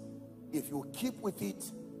precepts. If you keep with it,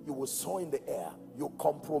 you will soar in the air. You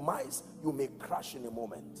compromise, you may crash in a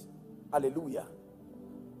moment. Hallelujah.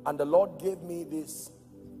 And the Lord gave me this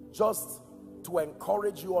just to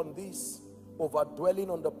encourage you on this, over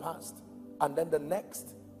dwelling on the past. And then the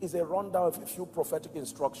next is a rundown of a few prophetic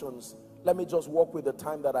instructions. Let me just walk with the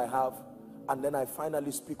time that I have, and then I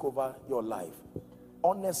finally speak over your life.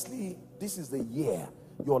 Honestly, this is the year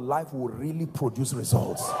your life will really produce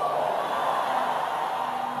results.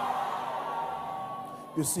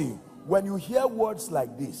 You see, when you hear words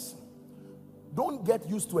like this, don't get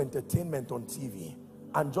used to entertainment on TV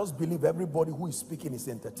and just believe everybody who is speaking is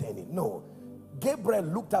entertaining. No. Gabriel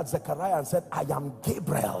looked at Zechariah and said, I am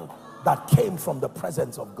Gabriel that came from the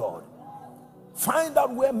presence of God. Find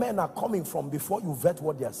out where men are coming from before you vet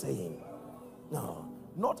what they are saying. No,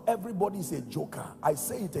 not everybody is a joker. I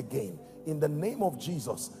say it again, in the name of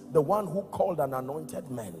Jesus, the one who called an anointed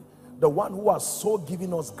man, the one who has so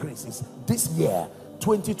given us graces. This year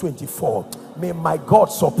 2024, may my God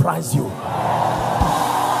surprise you.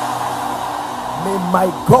 May my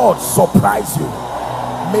God surprise you.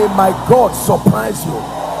 May my God surprise you.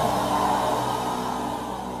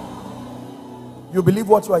 You believe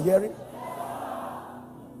what you are hearing?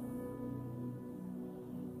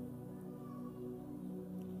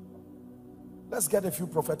 Let's get a few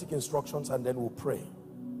prophetic instructions and then we'll pray.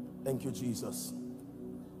 Thank you, Jesus.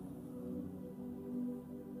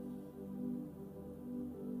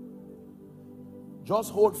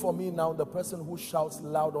 Just hold for me now the person who shouts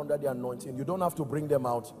loud under the anointing. You don't have to bring them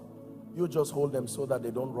out. You just hold them so that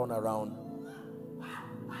they don't run around.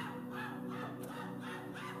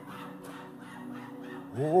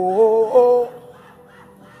 Oh,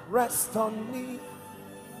 rest on me.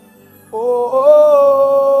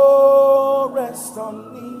 Oh, rest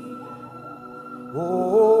on me.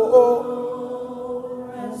 Oh,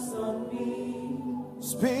 rest on me.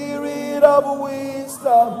 Spirit of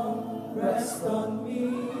wisdom, rest on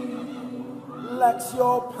me. Let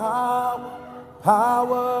your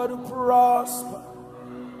power to prosper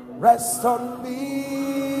rest on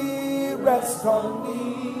me, rest on me.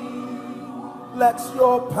 Let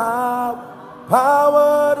your power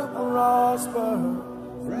to prosper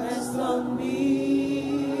rest on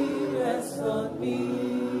me, rest on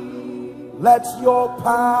me. Let your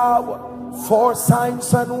power for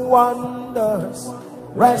signs and wonders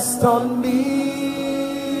rest on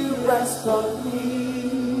me, rest on me.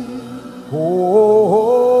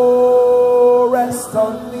 Oh, rest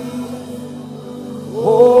on me.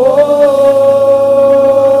 Oh,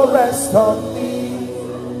 rest on me.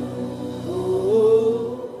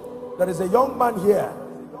 There is a young man here.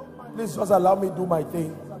 Please just allow me to do my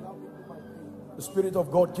thing. The Spirit of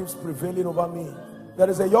God keeps prevailing over me. There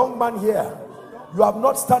is a young man here. You have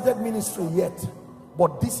not started ministry yet,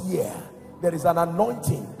 but this year there is an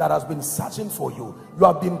anointing that has been searching for you. You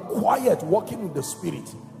have been quiet, walking with the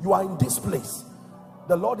Spirit. You are in this place.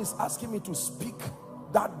 The Lord is asking me to speak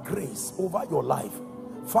that grace over your life.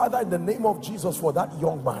 Father, in the name of Jesus, for that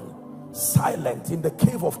young man, silent in the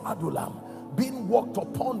cave of Adullam, being walked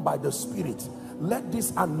upon by the Spirit, let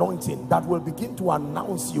this anointing that will begin to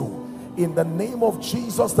announce you in the name of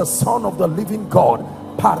Jesus, the Son of the living God.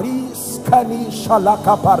 Paris kani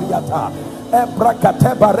shalaka pariata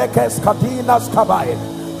ebrakate barekes kadinas kabai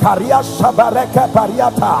karia shabareke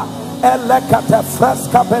pariata elekate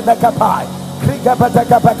freska benekapai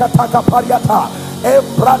krigebeteke bekataka pariata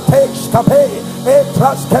ebratesh kabe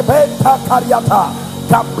etraskebenta kariata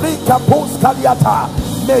kabrika pus kariata.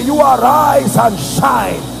 May you arise and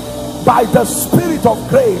shine by the Spirit of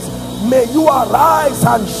grace. May you arise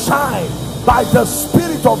and shine by the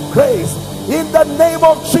Spirit of grace in the name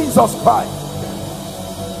of Jesus Christ.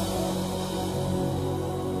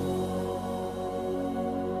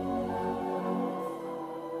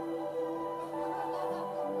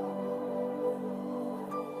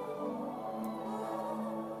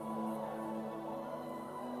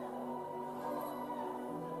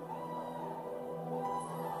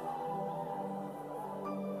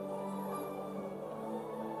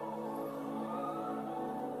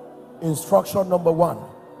 Instruction number 1.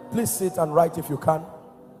 Please sit and write if you can.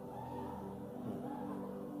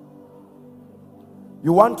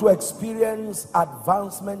 You want to experience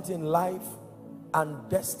advancement in life and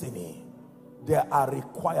destiny. There are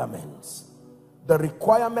requirements. The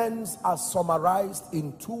requirements are summarized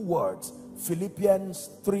in 2 words. Philippians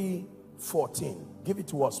 3:14. Give it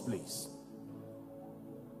to us, please.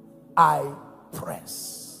 I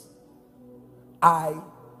press. I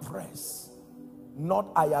press.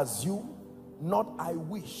 Not I assume, not I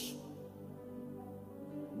wish.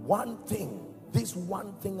 One thing, this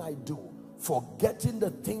one thing I do, forgetting the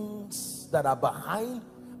things that are behind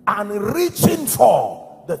and reaching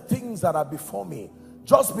for the things that are before me.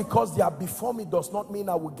 Just because they are before me does not mean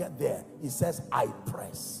I will get there. It says I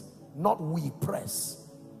press, not we press.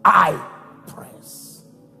 I press.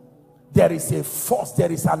 There is a force,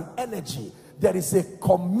 there is an energy, there is a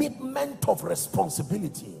commitment of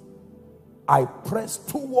responsibility. I press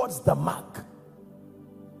towards the mark.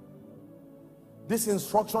 These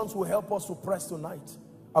instructions will help us to press tonight.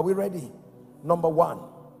 Are we ready? Number 1.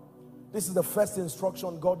 This is the first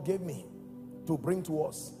instruction God gave me to bring to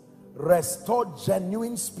us. Restore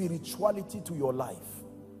genuine spirituality to your life.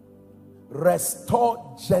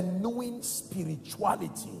 Restore genuine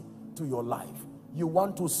spirituality to your life. You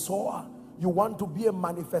want to soar? You want to be a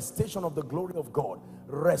manifestation of the glory of God?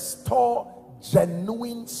 Restore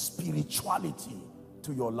genuine spirituality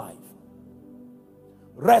to your life.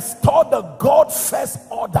 Restore the God first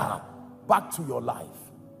order back to your life.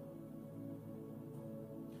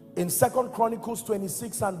 In 2 Chronicles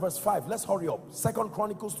 26 and verse 5, let's hurry up. 2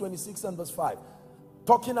 Chronicles 26 and verse 5,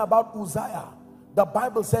 talking about Uzziah, the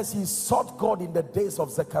Bible says he sought God in the days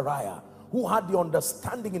of Zechariah, who had the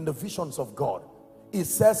understanding in the visions of God. It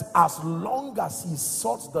says as long as he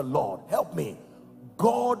sought the Lord, help me,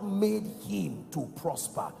 God made him to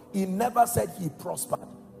prosper. He never said he prospered.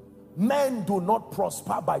 Men do not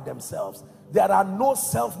prosper by themselves. There are no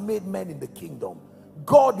self-made men in the kingdom.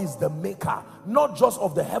 God is the maker, not just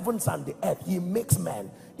of the heavens and the earth. He makes men.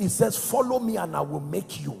 He says, follow me and I will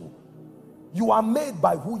make you. You are made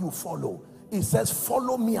by who you follow. He says,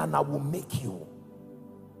 follow me and I will make you.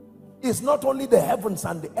 It's not only the heavens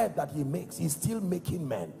and the earth that he makes. He's still making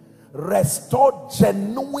men. Restore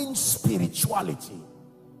genuine spirituality.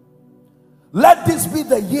 Let this be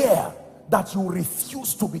the year that you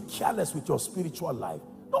refuse to be careless with your spiritual life.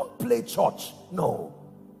 Don't play church. No.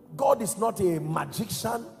 God is not a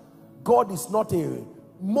magician. God is not a...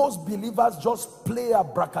 Most believers just play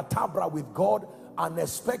abracadabra with God and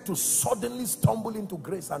expect to suddenly stumble into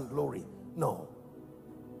grace and glory. No.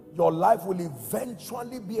 Your life will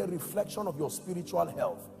eventually be a reflection of your spiritual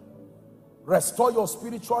health. Restore your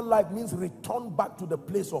spiritual life means return back to the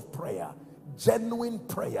place of prayer. Genuine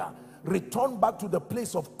prayer. Return back to the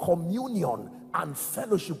place of communion and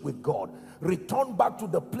fellowship with God. Return back to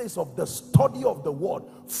the place of the study of the word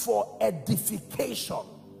for edification.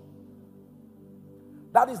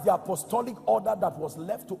 That is the apostolic order that was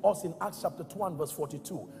left to us in Acts chapter 2 and verse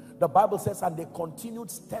 42. The Bible says, and they continued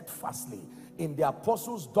steadfastly in the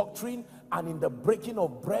apostles' doctrine and in the breaking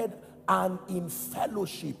of bread and in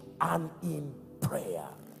fellowship and in prayer.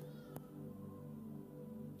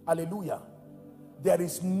 Hallelujah. There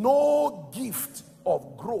is no gift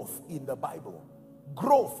of growth in the Bible.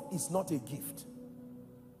 Growth is not a gift.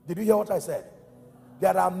 Did you hear what I said?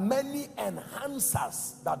 There are many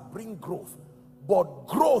enhancers that bring growth, but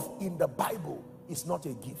growth in the Bible is not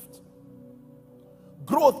a gift.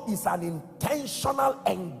 Growth is an intentional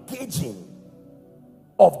engaging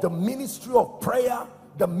of the ministry of prayer,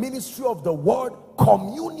 the ministry of the word,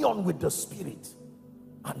 communion with the Spirit,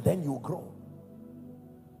 and then you grow.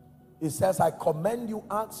 It says, I commend you,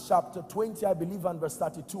 Acts chapter 20, I believe, and verse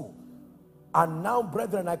 32. And now,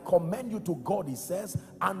 brethren, I commend you to God, he says,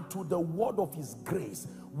 and to the word of his grace,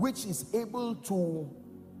 which is able to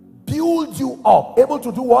build you up. Able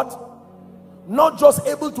to do what? Not just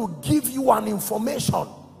able to give you an information.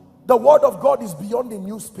 The word of God is beyond a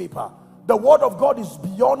newspaper. The word of God is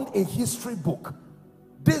beyond a history book.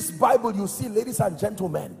 This Bible, you see, ladies and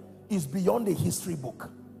gentlemen, is beyond a history book.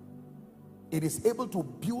 It is able to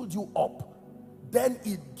build you up. Then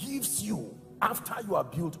it gives you after you are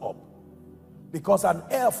built up. Because an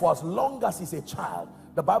heir, for as long as he's a child,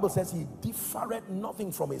 the Bible says he differeth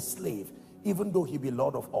nothing from a slave, even though he be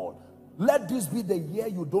Lord of all. Let this be the year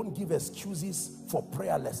you don't give excuses for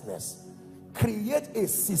prayerlessness. Create a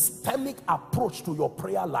systemic approach to your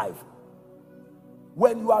prayer life.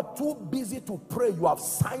 When you are too busy to pray, you have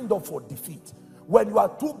signed up for defeat. When you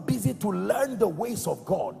are too busy to learn the ways of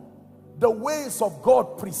God, the ways of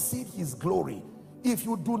God precede his glory. If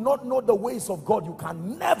you do not know the ways of God, you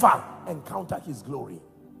can never encounter his glory.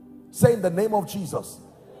 Say, in the name of Jesus,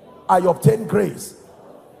 I obtain grace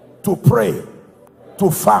to pray,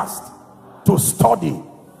 to fast, to study,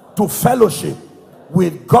 to fellowship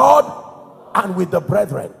with God and with the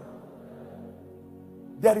brethren.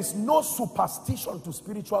 There is no superstition to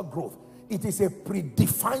spiritual growth. It is a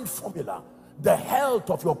predefined formula. The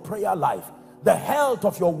health of your prayer life, the health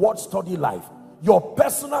of your word study life, your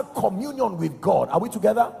personal communion with God. Are we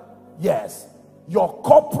together? Yes. Your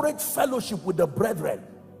corporate fellowship with the brethren,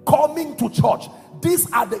 coming to church.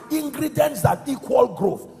 These are the ingredients that equal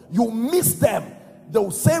growth. You miss them the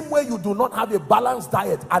same way you do not have a balanced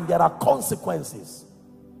diet, and there are consequences.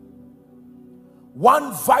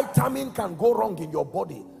 One vitamin can go wrong in your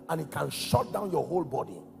body and it can shut down your whole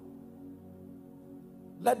body.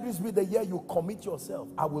 Let this be the year you commit yourself.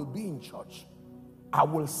 I will be in church. I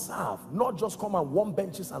will serve, not just come and warm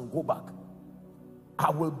benches and go back. I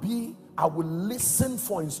will listen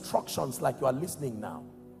for instructions like you are listening now.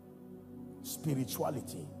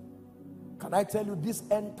 Spirituality. Can I tell you, this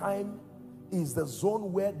end time is the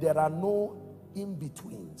zone where there are no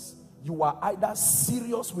in-betweens. You are either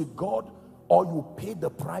serious with God or you pay the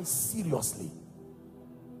price seriously.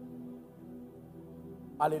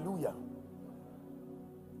 Hallelujah.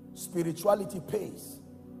 Spirituality pays.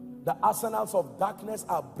 The arsenals of darkness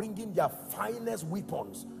are bringing their finest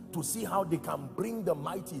weapons to see how they can bring the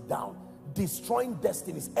mighty down, destroying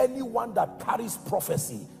destinies. Anyone that carries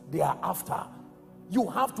prophecy, they are after. You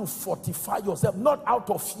have to fortify yourself, not out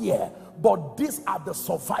of fear, but these are the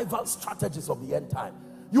survival strategies of the end time.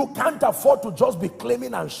 You can't afford to just be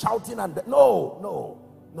claiming and shouting and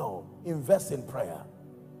no. Invest in prayer.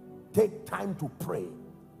 Take time to pray.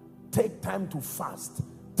 Take time to fast.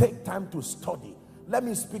 Take time to study. Let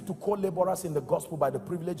me speak to co-laborers in the gospel by the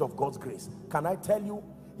privilege of God's grace. Can I tell you,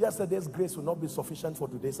 yesterday's grace will not be sufficient for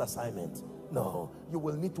today's assignment. No, you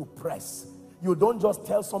will need to press. You don't just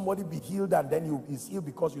tell somebody be healed and then you is healed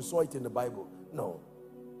because you saw it in the Bible. No.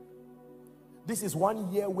 This is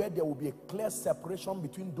 1 year where there will be a clear separation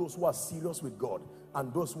between those who are serious with God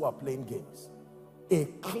and those who are playing games. A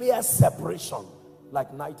clear separation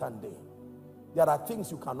like night and day. There are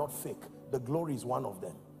things you cannot fake. The glory is one of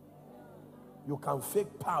them. You can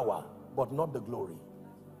fake power, but not the glory.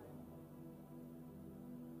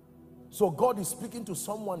 So God is speaking to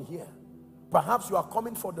someone here. Perhaps you are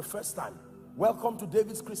coming for the first time. Welcome to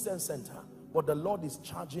David's Christian Center. But the Lord is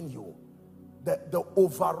charging you. The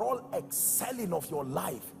overall excelling of your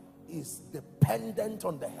life is dependent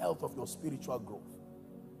on the health of your spiritual growth.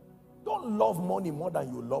 Don't love money more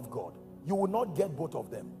than you love God. You will not get both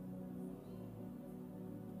of them.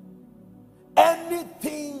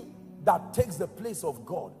 Anything that takes the place of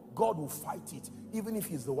God, God will fight it, even if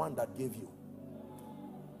he's the one that gave you.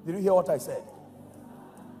 Did you hear what I said?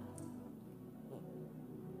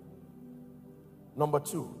 Number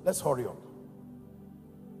 2, let's hurry up.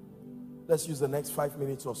 Let's use the next 5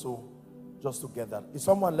 minutes or so just to get that. Is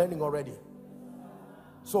someone learning already?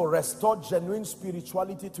 So restore genuine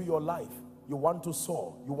spirituality to your life. You want to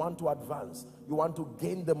soar, you want to advance, you want to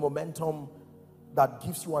gain the momentum that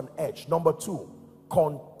gives you an edge. Number 2,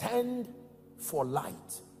 contend for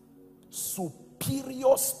light.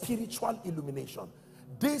 Superior spiritual illumination.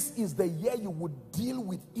 This is the year you would deal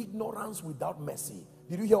with ignorance without mercy.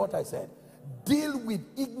 Did you hear what I said? Deal with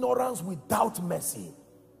ignorance without mercy.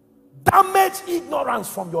 Damage ignorance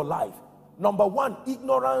from your life. Number one,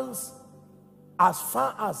 ignorance as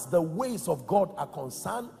far as the ways of God are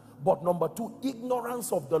concerned. But number two,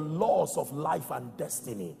 ignorance of the laws of life and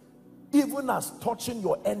destiny. Even as touching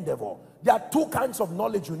your endeavor. There are two kinds of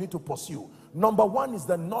knowledge you need to pursue. Number one is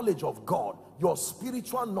the knowledge of God, your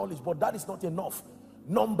spiritual knowledge, but that is not enough.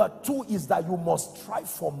 Number two is that you must strive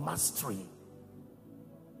for mastery.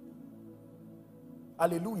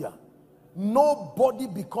 Hallelujah. Nobody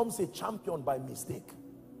becomes a champion by mistake.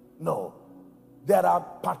 No. There are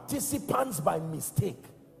participants by mistake,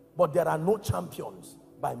 but there are no champions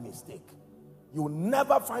by mistake. You will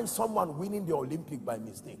never find someone winning the Olympic by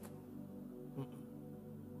mistake.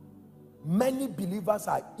 Many believers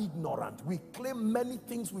are ignorant. We claim many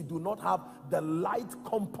things we do not have the light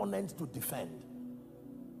component to defend.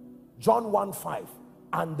 John 1:5,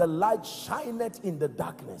 and the light shineth in the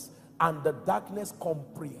darkness, and the darkness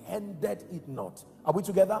comprehended it not. Are we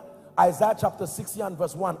together? Isaiah chapter 60 and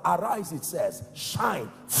verse 1. Arise, it says, shine,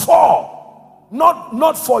 for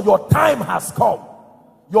not for your time has come.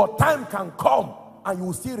 Your time can come and you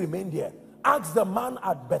will still remain there. Ask the man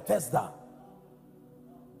at Bethesda.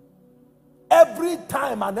 Every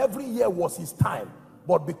time and every year was his time,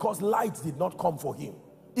 but because light did not come for him,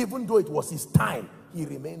 even though it was his time, he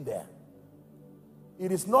remained there.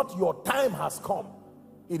 It is not your time has come,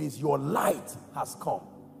 it is your light has come.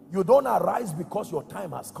 You don't arise because your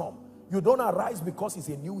time has come. You don't arise because it's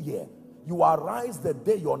a new year. You arise the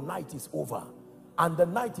day your night is over, and the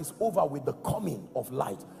night is over with the coming of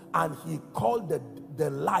light. And he called the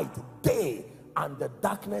light day, and the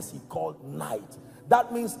darkness he called night.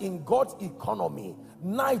 That means in God's economy,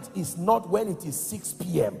 night is not when it is 6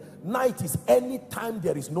 p.m. Night is any time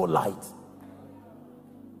there is no light.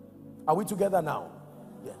 Are we together now?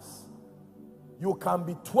 Yes. You can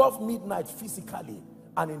be 12 midnight physically,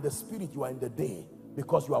 and in the spirit you are in the day,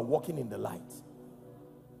 because you are walking in the light.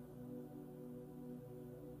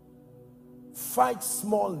 Fight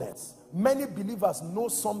smallness. Many believers know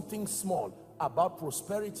something small about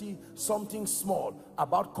prosperity, something small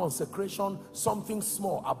about consecration, something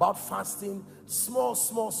small about fasting. Small.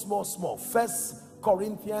 1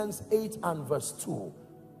 Corinthians 8 and verse 2.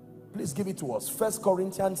 Please give it to us. 1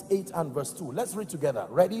 Corinthians 8 and verse 2. Let's read together.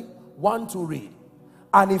 Ready? 1 to read.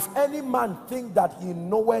 And if any man think that he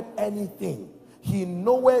knoweth anything, he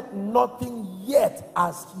knoweth nothing yet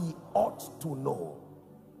as he ought to know.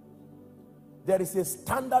 There is a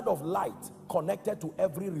standard of light connected to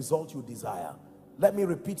every result you desire. Let me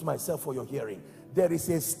repeat myself for your hearing. There is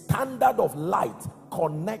a standard of light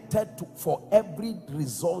connected to for every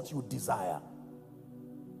result you desire.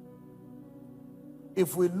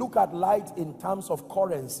 If we look at light in terms of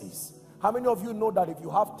currencies, how many of you know that if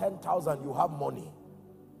you have 10,000, you have money?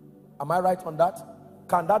 Am I right on that?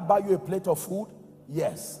 Can that buy you a plate of food?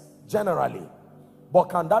 Yes, generally. But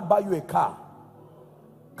can that buy you a car?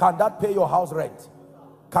 Can that pay your house rent?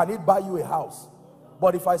 Can it buy you a house?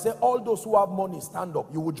 But if I say all those who have money stand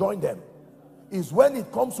up, you will join them. It's when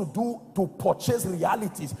it comes to purchase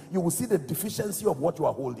realities, you will see the deficiency of what you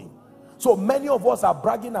are holding. So many of us are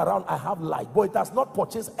bragging around, I have light, but it has not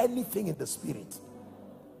purchased anything in the spirit.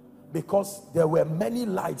 Because there were many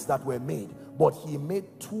lights that were made, but he made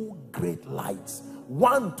two great lights.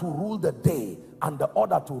 One to rule the day and the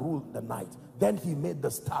other to rule the night. Then he made the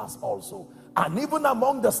stars also. And even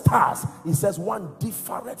among the stars, he says one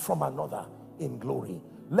different from another in glory.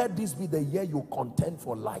 Let this be the year you contend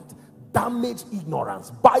for light. Damage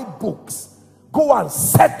ignorance. Buy books. Go and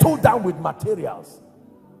settle down with materials.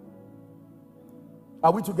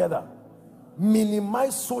 Are we together?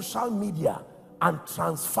 Minimize social media and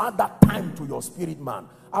transfer that time to your spirit man.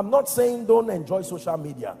 I'm not saying don't enjoy social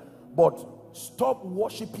media, but stop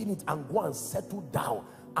worshiping it and go and settle down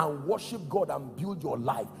and worship God and build your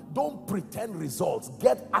life. Don't pretend results.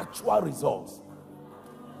 Get actual results.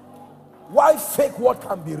 Why fake what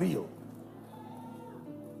can be real?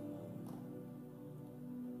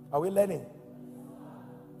 Are we learning?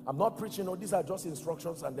 I'm not preaching. No, these are just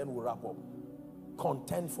instructions and then we'll wrap up.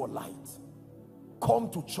 Contend for light. Come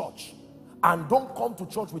to church. And don't come to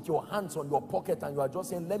church with your hands on your pocket and you are just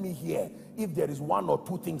saying, let me hear if there is one or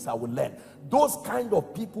two things I will learn. Those kind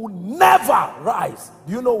of people never rise.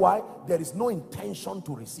 Do you know why? There is no intention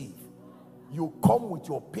to receive. You come with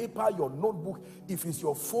your paper, your notebook. If it's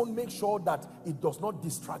your phone, make sure that it does not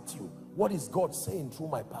distract you. What is God saying through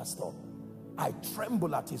my pastor? I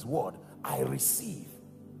tremble at his word. I receive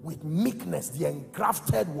with meekness the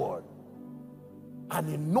engrafted word. And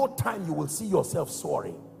in no time you will see yourself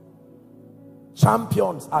soaring.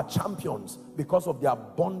 Champions are champions because of the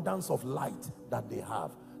abundance of light that they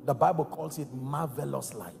have. The Bible calls it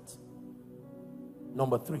marvelous light.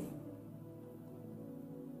 Number 3.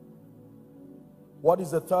 What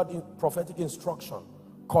is the third prophetic instruction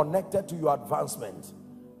connected to your advancement?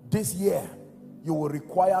 This year, you will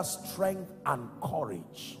require strength and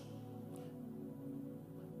courage.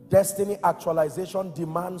 Destiny actualization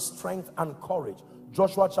demands strength and courage.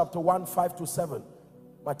 Joshua chapter 1, 5 to 7.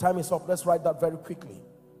 My time is up. Let's write that very quickly.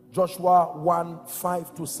 Joshua 1,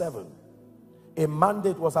 5 to 7. A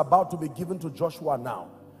mandate was about to be given to Joshua now.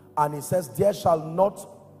 And he says, there shall not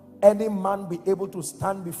any man be able to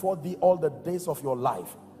stand before thee all the days of your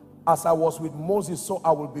life. As I was with Moses, so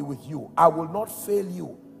I will be with you. I will not fail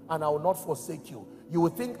you, and I will not forsake you. You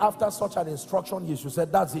would think after such an instruction, he should say,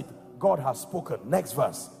 that's it. God has spoken. Next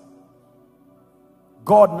verse.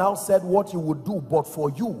 God now said what he would do, but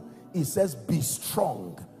for you, he says, be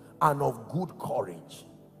strong and of good courage.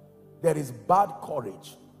 There is bad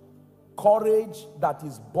courage. Courage that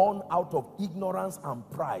is born out of ignorance and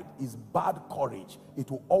pride is bad courage. It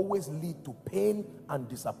will always lead to pain and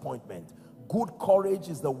disappointment. Good courage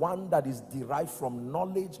is the one that is derived from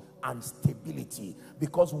knowledge and stability,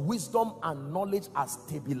 because wisdom and knowledge are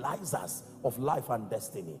stabilizers of life and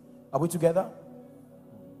destiny. Are we together?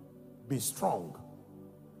 Be strong.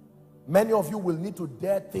 Many of you will need to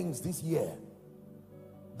dare things this year.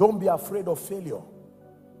 Don't be afraid of failure.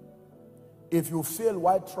 If you fail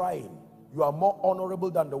while trying, you are more honorable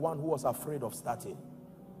than the one who was afraid of starting.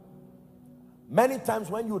 Many times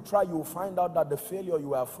when you try, you will find out that the failure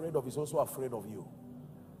you are afraid of is also afraid of you.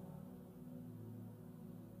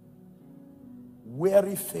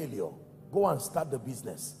 Wary failure. Go and start the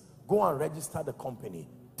business. Go and register the company.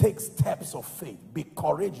 Take steps of faith. Be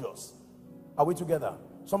courageous. Are we together?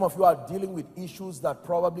 Some of you are dealing with issues that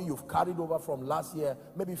probably you've carried over from last year,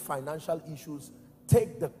 maybe financial issues.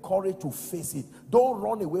 Take the courage to face it. Don't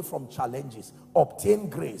run away from challenges. Obtain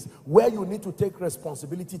grace. Where you need to take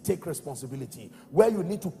responsibility, take responsibility. Where you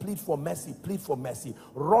need to plead for mercy, plead for mercy.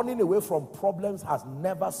 Running away from problems has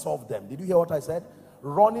never solved them. Did you hear what I said?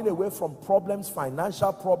 Running away from problems,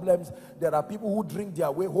 financial problems. There are people who drink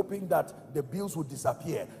their way hoping that the bills will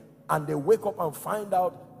disappear. And they wake up and find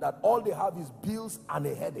out that all they have is bills and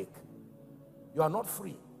a headache. You are not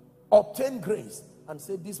free. Obtain grace and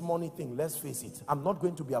say, this money thing, let's face it, I'm not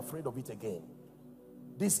going to be afraid of it again.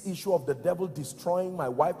 This issue of the devil destroying my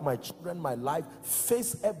wife, my children, my life,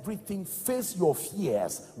 face everything, face your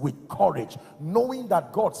fears with courage, knowing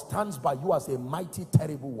that God stands by you as a mighty,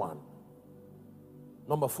 terrible one.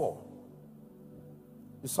 Number 4.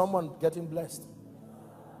 Is someone getting blessed?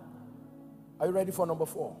 Are you ready for number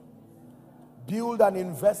 4? Build and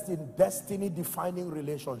invest in destiny-defining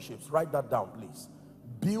relationships. Write that down, please.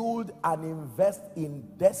 Build and invest in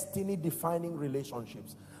destiny-defining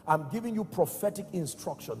relationships. I'm giving you prophetic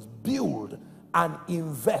instructions. Build and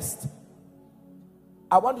invest.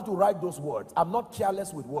 I want you to write those words. I'm not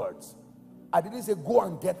careless with words. I didn't say go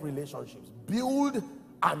and get relationships. Build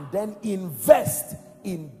and then invest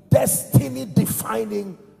in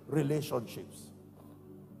destiny-defining relationships.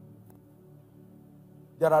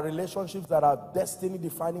 There are relationships that are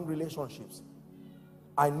destiny-defining relationships.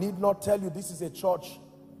 I need not tell you this is a church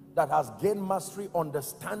that has gained mastery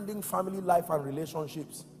understanding family life and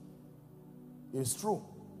relationships. It's true.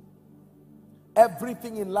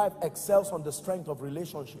 Everything in life excels on the strength of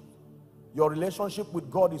relationship. Your relationship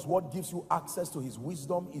with God is what gives you access to his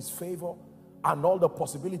wisdom, his favor, and all the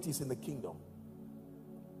possibilities in the kingdom.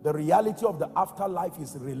 The reality of the afterlife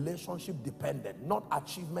is relationship dependent, not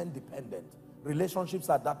achievement dependent. Relationships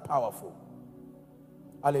are that powerful.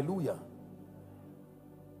 Hallelujah.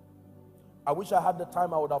 I wish I had the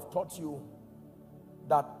time. I would have taught you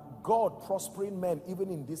that God prospering men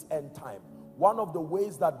even in this end time, one of the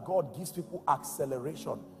ways that God gives people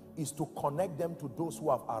acceleration is to connect them to those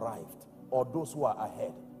who have arrived or those who are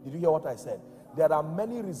ahead. Did you hear what I said? There are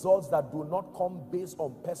many results that do not come based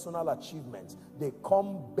on personal achievements. They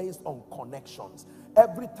come based on connections.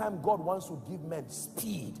 Every time God wants to give men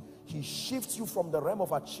speed, he shifts you from the realm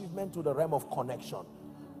of achievement to the realm of connection.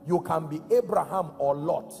 You can be Abraham or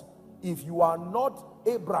Lot. If you are not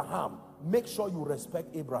Abraham, make sure you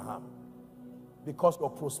respect Abraham, because your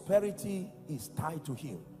prosperity is tied to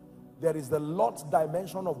him. There is the Lot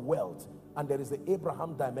dimension of wealth and there is the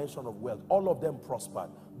Abraham dimension of wealth. All of them prospered.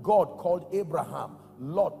 God called Abraham.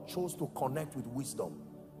 Lot chose to connect with wisdom.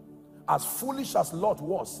 As foolish as Lot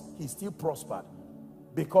was, he still prospered,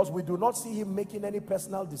 because we do not see him making any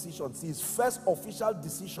personal decisions. His first official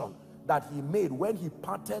decision that he made when he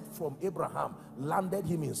parted from Abraham landed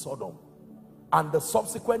him in Sodom, and the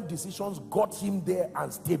subsequent decisions got him there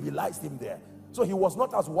and stabilized him there. So he was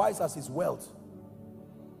not as wise as his wealth.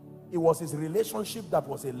 It was his relationship that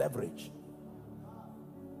was a leverage.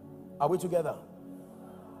 Are we together?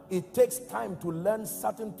 It takes time to learn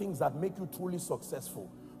certain things that make you truly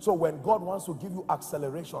successful. So when God wants to give you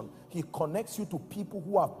acceleration, he connects you to people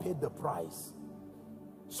who have paid the price,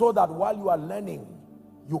 so that while you are learning,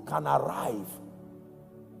 you can arrive.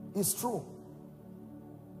 It's true.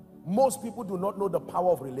 Most people do not know the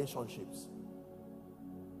power of relationships.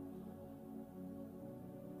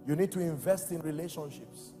 You need to invest in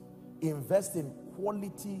relationships. Invest in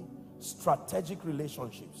quality, strategic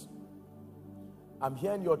relationships. I'm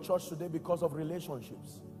here in your church today because of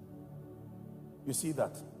relationships. You see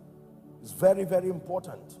that? It's very, very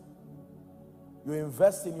important. You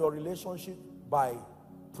invest in your relationship by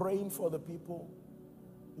praying for the people.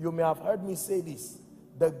 You may have heard me say this.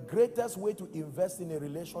 The greatest way to invest in a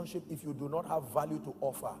relationship, if you do not have value to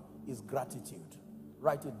offer, is gratitude.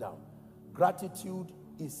 Write it down. Gratitude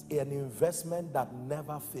is an investment that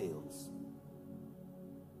never fails.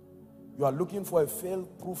 You are looking for a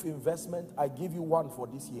fail-proof investment. I give you one for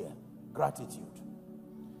this year. Gratitude.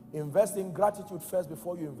 Invest in gratitude first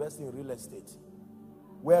before you invest in real estate.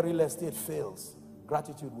 Where real estate fails,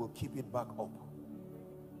 gratitude will keep it back up.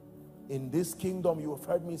 In this kingdom, you have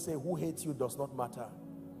heard me say, who hates you does not matter,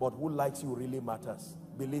 but who likes you really matters.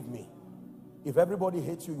 Believe me. If everybody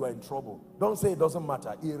hates you, you are in trouble. Don't say it doesn't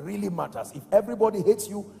matter. It really matters. If everybody hates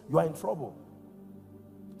you, you are in trouble.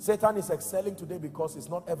 Satan is excelling today because it's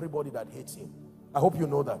not everybody that hates him. I hope you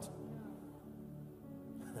know that.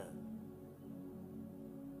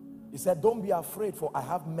 He said, don't be afraid, for I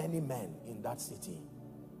have many men in that city.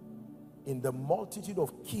 In the multitude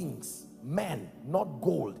of kings, men, not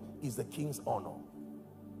gold, is the king's honor.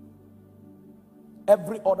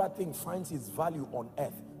 Every other thing finds its value on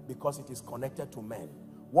earth because it is connected to men.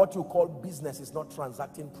 What you call business is not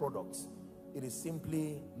transacting products. It is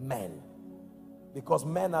simply men. Because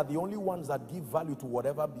men are the only ones that give value to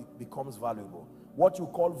whatever becomes valuable. What you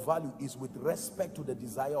call value is with respect to the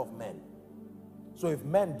desire of men. So if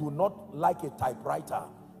men do not like a typewriter,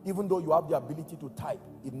 even though you have the ability to type,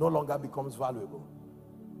 it no longer becomes valuable.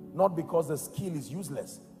 Not because the skill is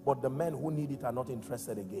useless, but the men who need it are not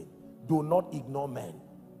interested again. Do not ignore men.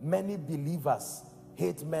 Many believers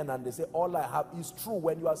hate men and they say, all I have is true.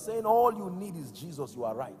 When you are saying all you need is Jesus, you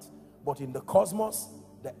are right. But in the cosmos,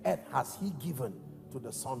 the earth has he given to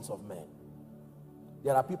the sons of men.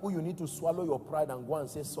 There are people you need to swallow your pride and go and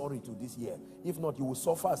say sorry to this year. If not, you will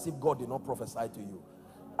suffer as if God did not prophesy to you.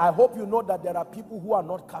 I hope you know that there are people who are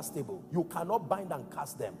not castable. You cannot bind and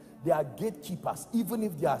cast them. They are gatekeepers, even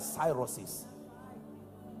if they are Cyruses.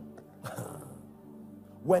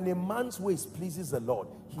 When a man's ways pleases the Lord,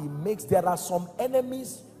 he makes, there are some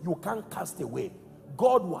enemies you can't cast away.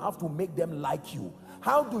 God will have to make them like you.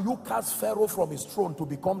 How do you cast Pharaoh from his throne to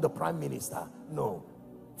become the prime minister? No.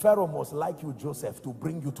 Pharaoh must like you, Joseph, to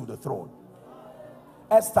bring you to the throne.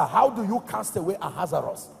 Esther, how do you cast away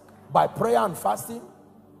Ahasuerus? By prayer and fasting?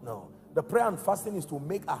 No. The prayer and fasting is to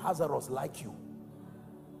make Ahasuerus like you.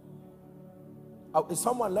 Is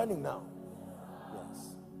someone learning now?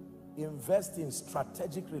 Yes. Invest in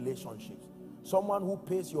strategic relationships. Someone who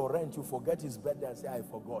pays your rent, you forget his birthday and say, I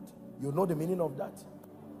forgot. You know the meaning of that?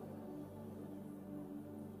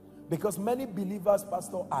 Because many believers,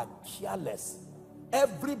 pastor, are careless.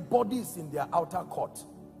 Everybody is in their outer court.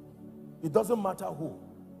 It doesn't matter who.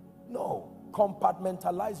 No.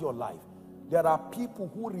 Compartmentalize your life. There are people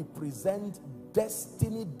who represent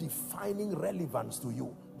destiny-defining relevance to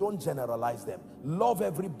you. Don't generalize them. Love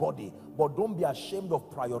everybody, but don't be ashamed of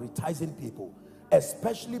prioritizing people,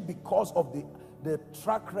 especially because of the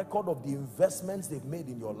track record of the investments they've made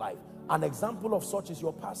in your life. An example of such is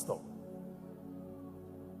your pastor.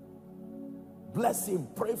 Bless him,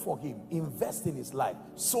 pray for him, invest in his life,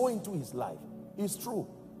 sow into his life. It's true.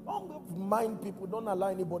 Don't mind people, don't allow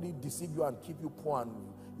anybody deceive you and keep you poor and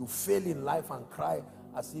you fail in life and cry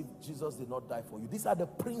as if Jesus did not die for you. These are the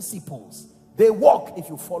principles. They work if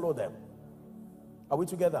you follow them. Are we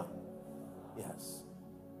together? Yes.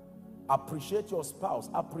 Appreciate your spouse,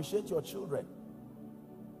 appreciate your children,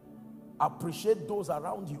 appreciate those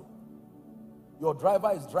around you. Your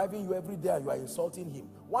driver is driving you every day and you are insulting him.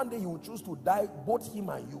 One day he will choose to die, both him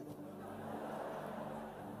and you.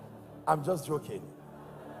 I'm just joking.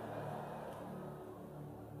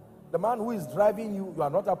 The man who is driving you, you are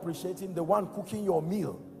not appreciating. The one cooking your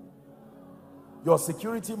meal, your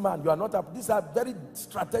security man, you are not. These are very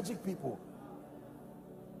strategic people.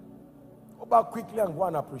 Go back quickly and go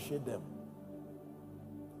and appreciate them.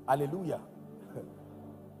 Hallelujah.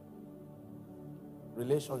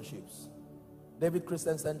 Relationships. David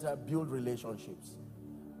Christian Center, build relationships.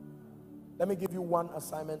 Let me give you one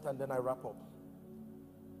assignment and then I wrap up.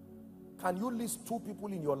 Can you list 2 people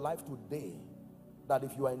in your life today that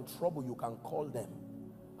if you are in trouble, you can call them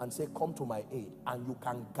and say, come to my aid, and you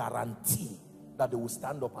can guarantee that they will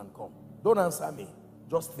stand up and come? Don't answer me,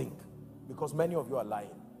 just think, because many of you are lying.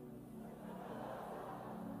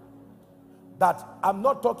 That I'm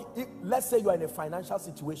not talking, let's say you are in a financial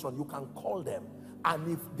situation, you can call them,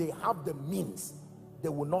 and if they have the means, they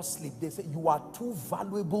will not sleep. They say you are too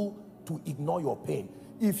valuable to ignore your pain.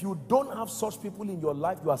 If you don't have such people in your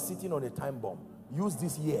life, you are sitting on a time bomb. Use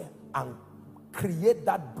this year and create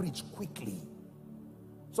that bridge quickly.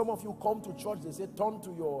 Some of you come to church, they say turn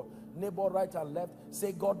to your neighbor right and left,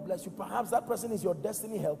 say God bless you. Perhaps that person is your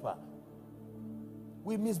destiny helper.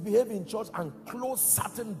 We misbehave in church and close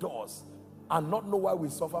certain doors and not know why we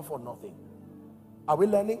suffer for nothing. Are we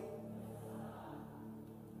learning?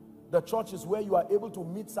 The church is where you are able to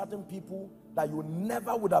meet certain people that you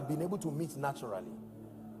never would have been able to meet naturally.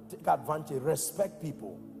 Take advantage, respect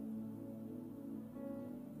people.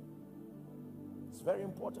 It's very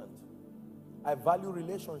important. I value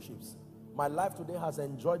relationships. My life today has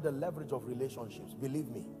enjoyed the leverage of relationships, believe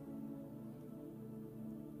me.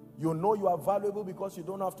 You know you are valuable because you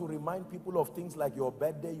don't have to remind people of things like your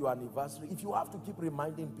birthday, your anniversary. If you have to keep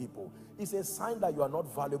reminding people, it's a sign that you are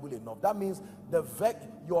not valuable enough. That means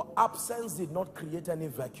your absence did not create any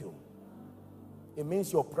vacuum. It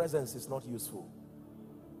means your presence is not useful.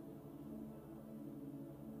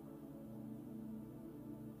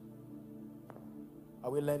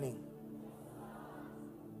 Are we learning?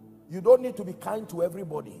 You don't need to be kind to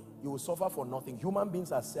everybody. You will suffer for nothing. Human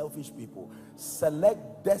beings are selfish people.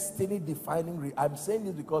 Select destiny defining. I'm saying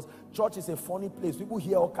this because church is a funny place. People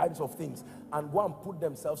hear all kinds of things and go and put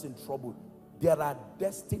themselves in trouble. There are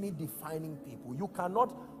destiny defining people. You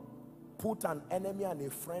cannot put an enemy and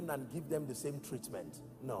a friend and give them the same treatment.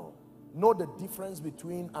 No. Know the difference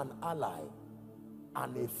between an ally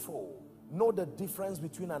and a foe. Know the difference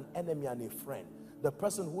between an enemy and a friend. The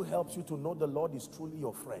person who helps you to know the Lord is truly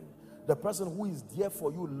your friend. The person who is there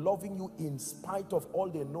for you, loving you in spite of all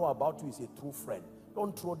they know about you, is a true friend.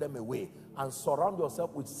 Don't throw them away and surround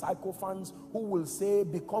yourself with sycophants who will say,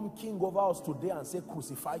 become king over us today, and say,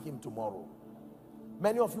 crucify him tomorrow.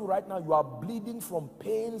 Many of you right now, you are bleeding from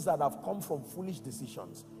pains that have come from foolish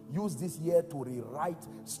decisions. Use this year to rewrite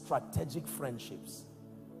strategic friendships.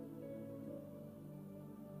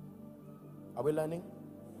 Are we learning?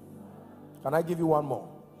 Can I give you one more?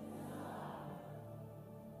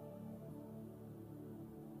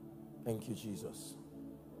 Thank you, Jesus.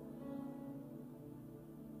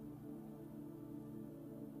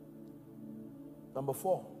 Number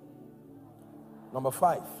 4. Number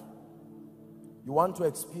 5. You want to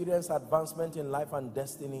experience advancement in life and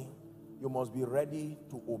destiny, you must be ready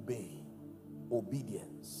to obey.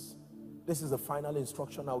 Obedience. This is the final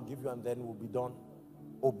instruction I'll give you and then we'll be done.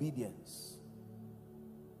 Obedience.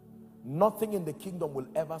 Nothing in the kingdom will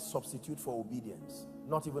ever substitute for obedience.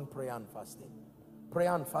 Not even prayer and fasting.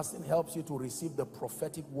 Prayer and fasting helps you to receive the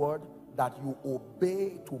prophetic word that you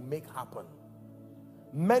obey to make happen.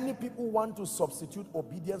 Many people want to substitute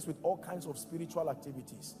obedience with all kinds of spiritual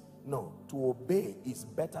activities. No, to obey is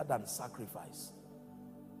better than sacrifice.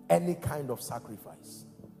 Any kind of sacrifice.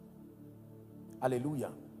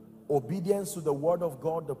 Hallelujah. Obedience to the word of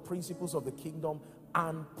God, the principles of the kingdom,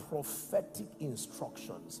 and prophetic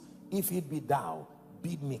instructions. If it be thou,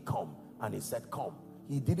 bid me come. And he said, come.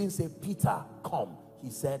 He didn't say, Peter, come. He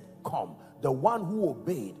said, come. The one who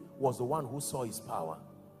obeyed was the one who saw his power.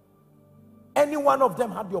 Any one of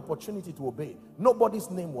them had the opportunity to obey. Nobody's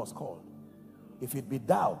name was called. If it be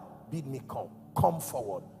thou, bid me come. Come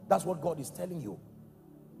forward. That's what God is telling you.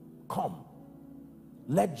 Come.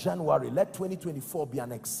 Let January, let 2024 be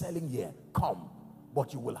an excelling year. Come.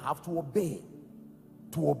 But you will have to obey.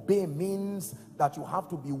 To obey means that you have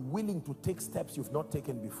to be willing to take steps you've not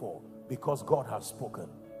taken before, because God has spoken.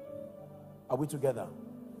 Are we together?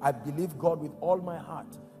 I believe God with all my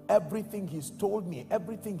heart. Everything he's told me,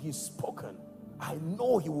 everything he's spoken, I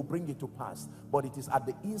know he will bring it to pass, but it is at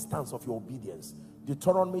the instance of your obedience.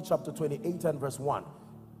 Deuteronomy chapter 28 and verse 1.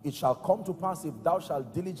 It shall come to pass, if thou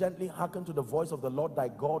shalt diligently hearken to the voice of the Lord thy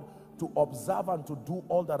God, to observe and to do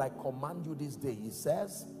all that I command you this day. He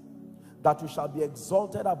says that you shall be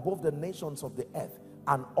exalted above the nations of the earth,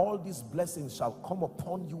 and all these blessings shall come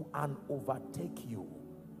upon you and overtake you.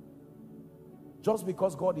 Just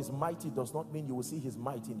because God is mighty does not mean you will see his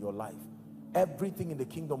might in your life. Everything in the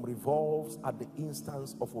kingdom revolves at the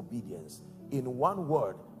instance of obedience. In one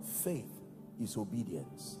word, faith is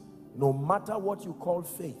obedience. No matter what you call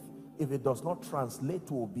faith, if it does not translate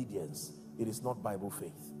to obedience, it is not Bible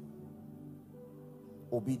faith.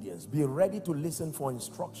 obedience. Be ready to listen for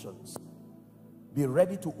instructions. Be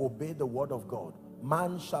ready to obey the word of God.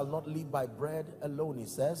 Man shall not live by bread alone, he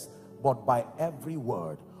says, but by every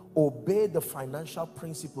word. Obey the financial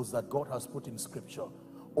principles that God has put in scripture.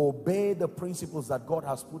 Obey the principles that God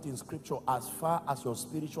has put in scripture as far as your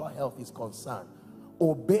spiritual health is concerned.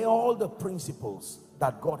 Obey all the principles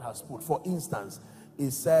that God has put. For instance,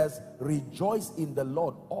 it says, rejoice in the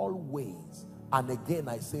Lord always. And again,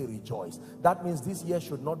 I say rejoice. That means this year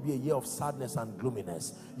should not be a year of sadness and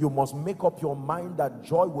gloominess. You must make up your mind that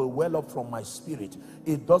joy will well up from my spirit.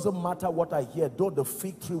 It doesn't matter what I hear, though the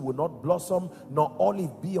fig tree will not blossom, nor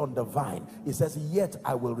olive be on the vine. It says, yet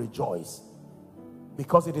I will rejoice.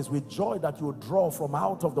 Because it is with joy that you draw from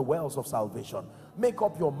out of the wells of salvation. Make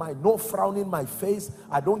up your mind. No frown in my face.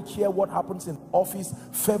 I don't care what happens in office,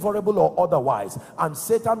 favorable or otherwise. And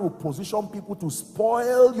Satan will position people to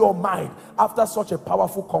spoil your mind after such a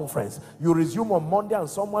powerful conference. You resume on Monday and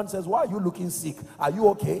someone says, why are you looking sick? Are you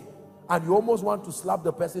okay? And you almost want to slap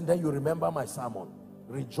the person. Then you remember my sermon.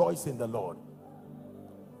 Rejoice in the Lord.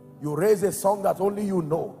 You raise a song that only you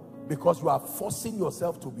know because you are forcing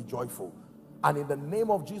yourself to be joyful. And in the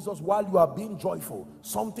name of Jesus, while you are being joyful,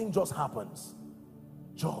 something just happens.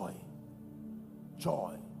 Joy.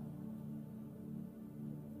 Joy.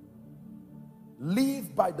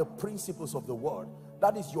 Live by the principles of the word.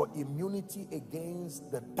 That is your immunity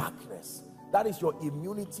against the darkness. That is your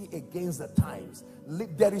immunity against the times.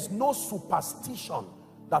 There is no superstition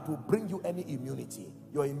that will bring you any immunity.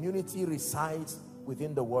 Your immunity resides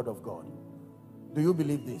within the word of God. Do you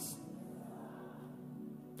believe this?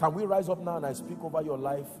 Can we rise up now and I speak over your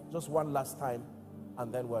life just one last time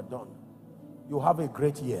and then we're done? You have a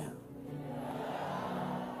great year.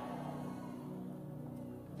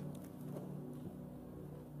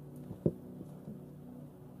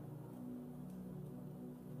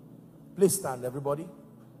 Please stand, everybody.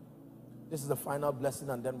 This is the final blessing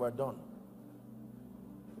and then we're done.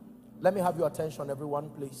 Let me have your attention, everyone,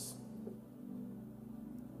 please.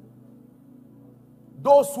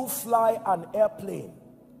 Those who fly an airplane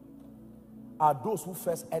are those who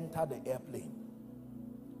first enter the airplane.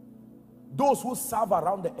 Those who serve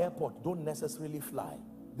around the airport don't necessarily fly.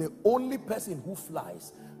 The only person who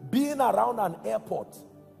flies, being around an airport,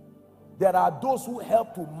 there are those who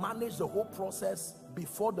help to manage the whole process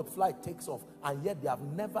before the flight takes off, and yet they have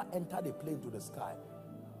never entered a plane to the sky.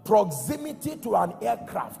 Proximity to an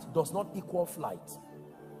aircraft does not equal flight.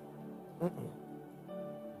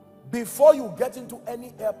 Before you get into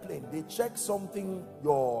any airplane, they check something,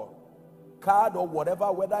 your card or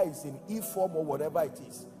whatever, whether it's in e-form or whatever it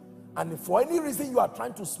is. And if for any reason you are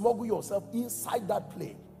trying to smuggle yourself inside that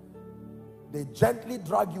plane, they gently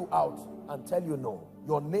drag you out and tell you, no,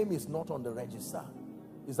 your name is not on the register.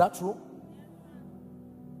 Is that true?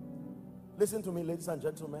 Listen to me, ladies and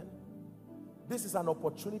gentlemen. This is an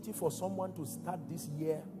opportunity for someone to start this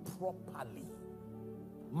year properly.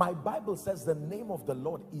 My Bible says the name of the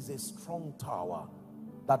Lord is a strong tower,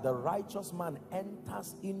 that the righteous man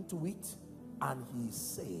enters into it and he is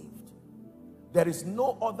saved. There is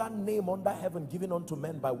no other name under heaven given unto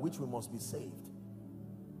men by which we must be saved.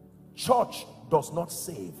 Church does not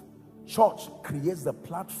save. Church creates the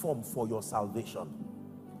platform for your salvation.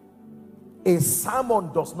 A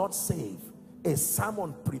sermon does not save. A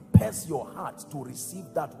sermon prepares your heart to receive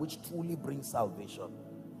that which truly brings salvation.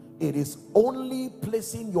 It is only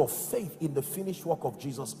placing your faith in the finished work of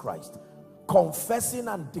Jesus Christ, confessing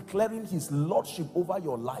and declaring his lordship over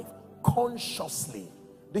your life consciously.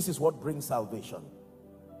 This is what brings salvation.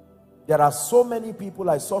 There are so many people,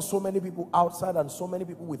 I saw so many people outside and so many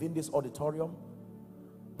people within this auditorium.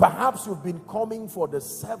 Perhaps you've been coming for the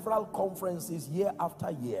several conferences year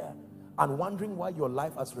after year and wondering why your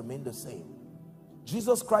life has remained the same.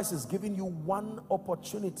 Jesus Christ is giving you one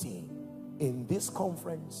opportunity in this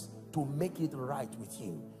conference to make it right with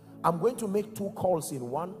him. I'm going to make two calls in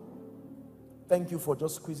one. Thank you for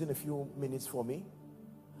just squeezing a few minutes for me.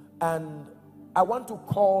 And I want to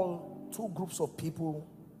call two groups of people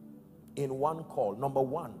in one call. Number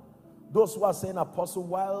one, those who are saying, Apostle,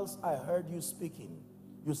 whilst I heard you speaking,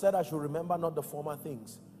 you said I should remember not the former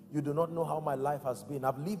things. You do not know how my life has been.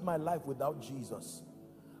 I've lived my life without Jesus.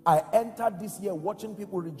 I entered this year watching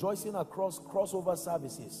people rejoicing across crossover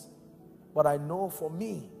services. But I know for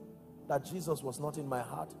me that Jesus was not in my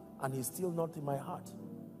heart and he's still not in my heart.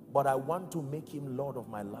 But I want to make him Lord of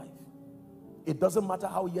my life. It doesn't matter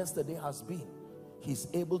how yesterday has been. He's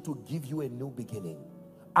able to give you a new beginning.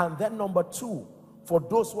 And then number two, for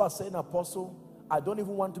those who are saying, Apostle, I don't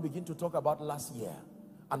even want to begin to talk about last year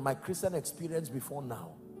and my Christian experience before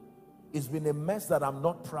now. It's been a mess that I'm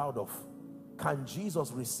not proud of. Can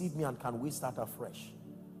Jesus receive me and can we start afresh?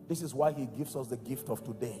 This is why he gives us the gift of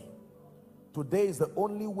today. Today is the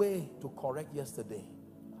only way to correct yesterday.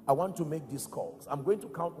 I want to make these calls. I'm going to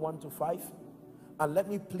count 1 to 5, and let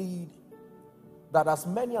me plead that as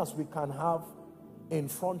many as we can have in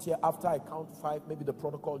front here after I count 5, maybe the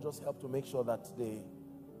protocol just help to make sure that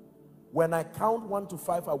when I count 1 to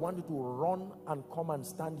 5, I want you to run and come and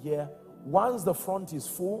stand here. Once the front is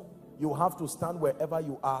full, you have to stand wherever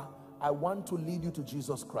you are. I want to lead you to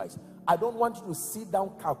Jesus Christ. I don't want you to sit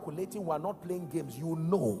down calculating. We're not playing games. You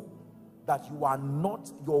know that you are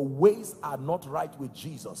not, your ways are not right with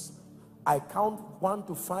Jesus. I count 1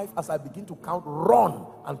 to 5. As I begin to count, run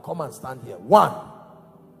and come and stand here. 1.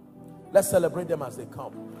 Let's celebrate them as they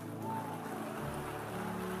come.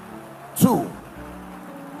 2.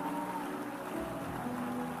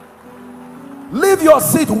 Leave your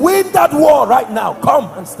seat. Win that war right now. Come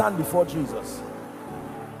and stand before Jesus.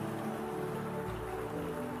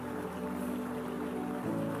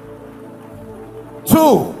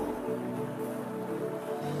 2.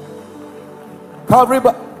 Calvary.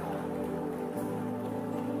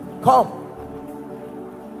 Come.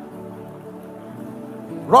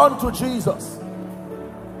 Run to Jesus.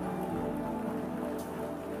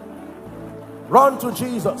 Run to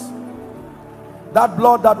Jesus. That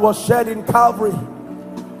blood that was shed in Calvary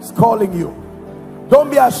is calling you. Don't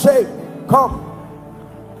be ashamed. Come.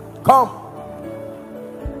 Come.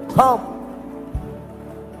 Come.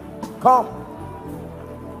 Come.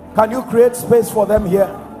 Can you create space for them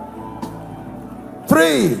here?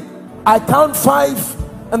 3. I count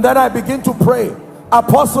 5 and then I begin to pray.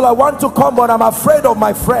 Apostle, I want to come, but I'm afraid of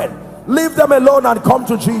my friend. Leave them alone and come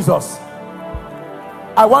to Jesus.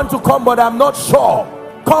 I want to come, but I'm not sure.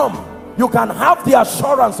 Come. You can have the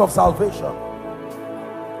assurance of salvation.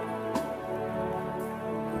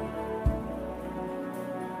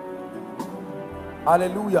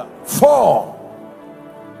 Hallelujah. 4.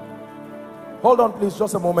 Hold on please,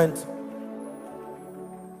 just a moment.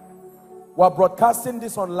 We're broadcasting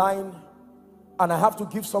this online, and I have to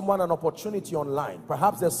give someone an opportunity online.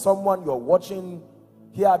 Perhaps there's someone you're watching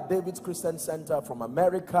here at David's Christian Center from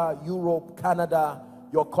America, Europe, Canada.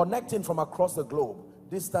 You're connecting from across the globe.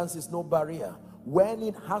 Distance is no barrier. When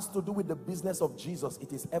it has to do with the business of Jesus,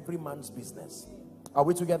 it is every man's business. Are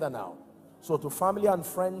we together now? So to family and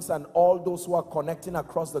friends and all those who are connecting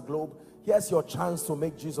across the globe, here's your chance to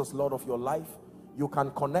make Jesus Lord of your life. You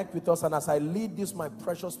can connect with us, and as I lead this, my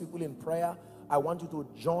precious people, in prayer, I want you to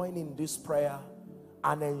join in this prayer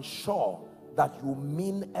and ensure that you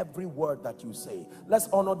mean every word that you say. Let's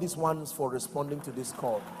honor these ones for responding to this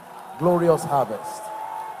call. Glorious harvest.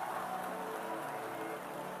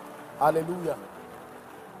 Hallelujah.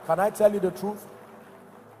 Can I tell you the truth?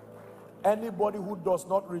 Anybody who does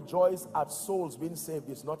not rejoice at souls being saved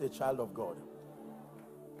is not a child of God.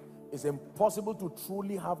 It's impossible to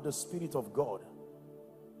truly have the Spirit of God.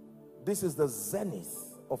 This is the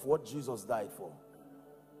zenith of what Jesus died for.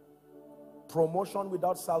 Promotion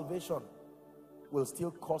without salvation will still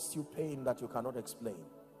cost you pain that you cannot explain.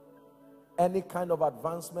 Any kind of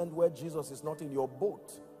advancement where Jesus is not in your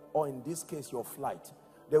boat, or in this case your flight.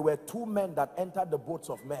 There were 2 men that entered the boats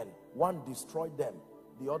of men. One destroyed them,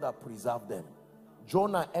 the other preserved them.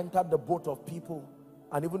 Jonah entered the boat of people,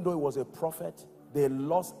 and even though he was a prophet, they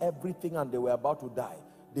lost everything and they were about to die.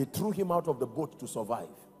 They threw him out of the boat to survive.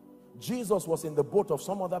 Jesus was in the boat of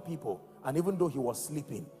some other people, and even though he was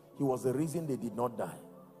sleeping, he was the reason they did not die.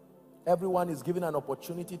 Everyone is given an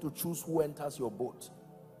opportunity to choose who enters your boat.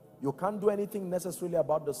 You can't do anything necessarily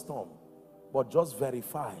about the storm, but just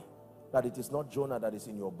verify that it is not Jonah that is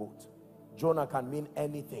in your boat. Jonah can mean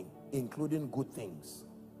anything, including good things.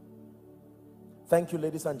 Thank you,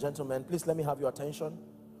 ladies and gentlemen. Please let me have your attention.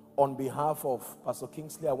 On behalf of Pastor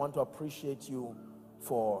Kingsley, I want to appreciate you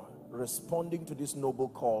for responding to this noble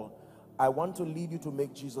call. I want to lead you to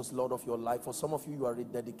make Jesus Lord of your life. For some of you, you are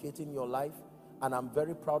rededicating your life, and I'm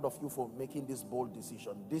very proud of you for making this bold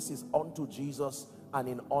decision. This is unto Jesus and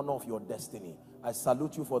in honor of your destiny. I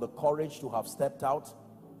salute you for the courage to have stepped out.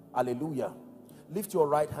 Hallelujah. Lift your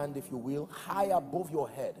right hand, if you will, high above your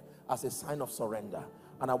head as a sign of surrender.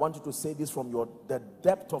 And I want you to say this from the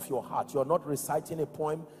depth of your heart. You're not reciting a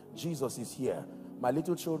poem. Jesus is here. My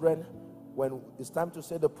little children, when it's time to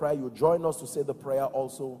say the prayer, you join us to say the prayer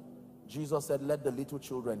also. Jesus said, let the little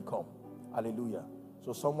children come. Hallelujah.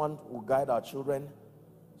 So someone will guide our children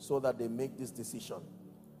so that they make this decision.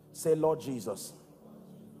 Say, Lord Jesus.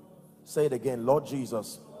 Say it again. Lord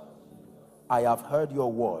Jesus, I have heard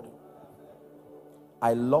your word.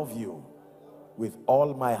 I love you with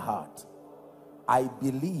all my heart. I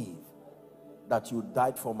believe that you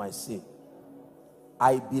died for my sin.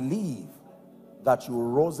 I believe that you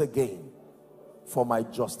rose again for my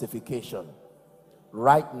justification.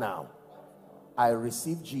 Right now, I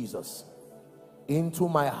receive Jesus into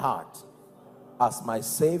my heart as my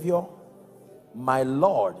Savior, my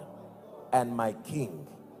Lord, and my King.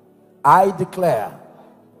 I declare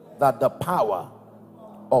that the power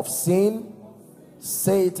of sin,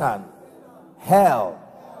 Satan, hell,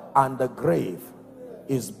 and the grave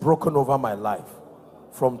is broken over my life.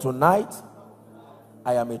 From tonight,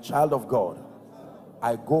 I am a child of God.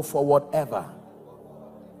 I go forward ever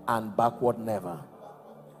and backward never.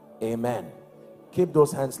 Amen. Keep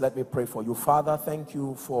those hands. Let me pray for you. Father, thank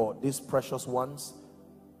you for these precious ones.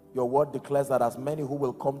 Your word declares that as many who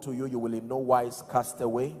will come to you, you will in no wise cast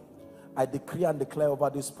away. I decree and declare over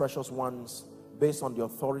these precious ones, based on the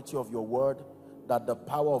authority of your word, that the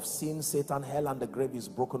power of sin, Satan, hell, and the grave is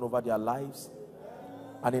broken over their lives.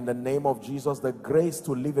 And in the name of Jesus, the grace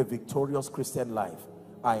to live a victorious Christian life,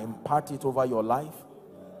 I impart it over your life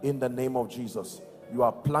in the name of Jesus. You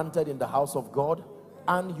are planted in the house of God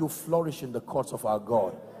and you flourish in the courts of our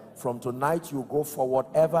God. From tonight, you go forward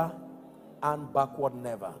ever and backward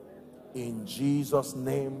never. In Jesus'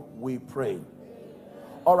 name we pray.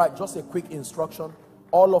 All right, just a quick instruction.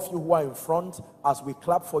 All of you who are in front, as we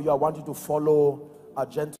clap for you, I want you to follow a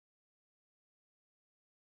gentle.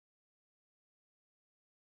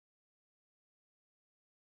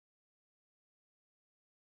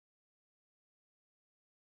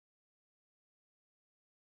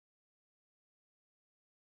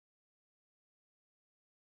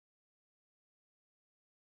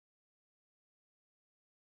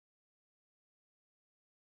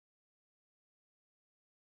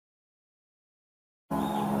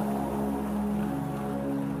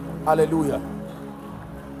 Hallelujah.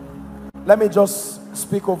 Let me just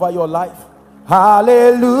speak over your life.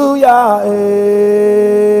 Hallelujah.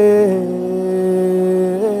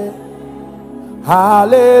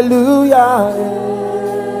 Hallelujah.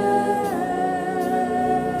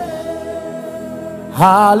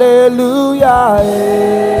 Hallelujah.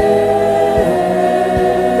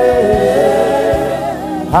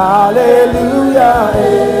 Hallelujah.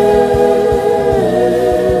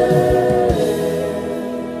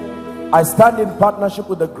 I stand in partnership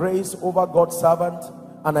with the grace over God's servant,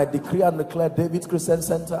 and I decree and declare David's Christian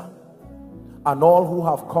Center and all who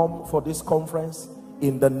have come for this conference,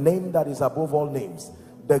 in the name that is above all names,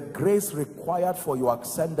 the grace required for your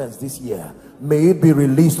ascendance this year, may it be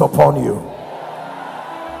released upon you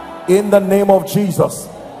in the name of Jesus.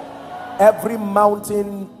 Every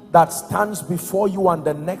mountain that stands before you and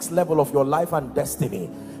the next level of your life and destiny,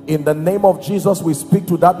 in the name of Jesus, we speak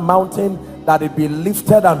to that mountain that it be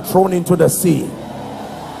lifted and thrown into the sea.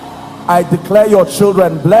 I declare your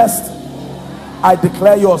children blessed. I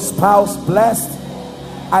declare your spouse blessed.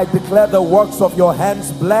 I declare the works of your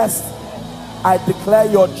hands blessed. I declare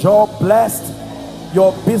your job blessed,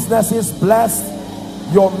 your businesses blessed,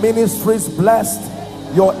 your ministries blessed,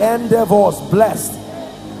 your endeavors blessed.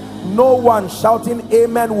 No one shouting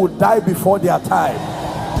amen would die before their time,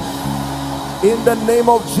 in the name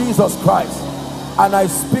of Jesus Christ. And I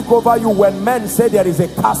speak over you, when men say there is a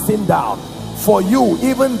casting down, for you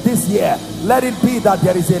even this year, let it be that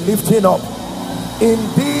there is a lifting up.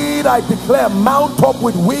 Indeed, I declare, mount up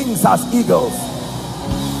with wings as eagles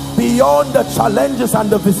beyond the challenges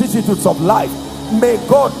and the vicissitudes of life. May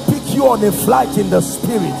God pick you on a flight in the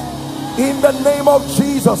spirit, in the name of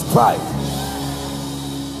Jesus Christ.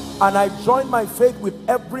 And I join my faith with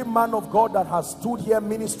every man of God that has stood here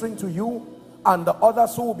ministering to you, and the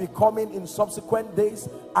others who will be coming in subsequent days.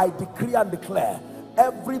 I decree and declare,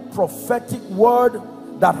 every prophetic word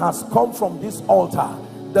that has come from this altar,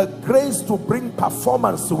 the grace to bring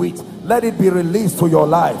performance to it, let it be released to your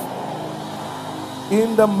life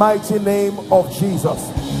in the mighty name of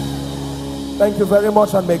Jesus. Thank you very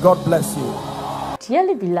much, and may God bless you.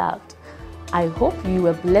 Dearly beloved, I hope you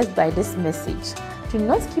were blessed by this message. Do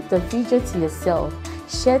not keep the video to yourself.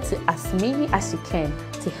 Share to as many as you can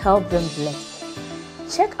to help them bless.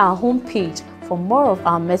 Check our homepage for more of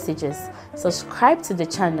our messages. Subscribe to the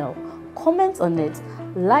channel, comment on it,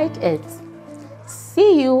 like it.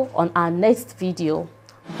 See you on our next video.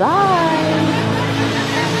 Bye.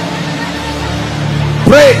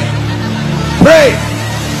 Pray, pray,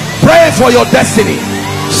 pray for your destiny.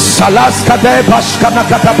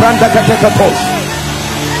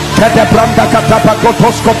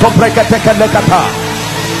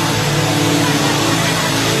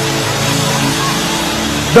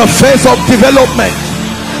 The phase of development.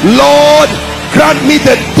 Lord, grant me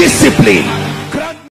the discipline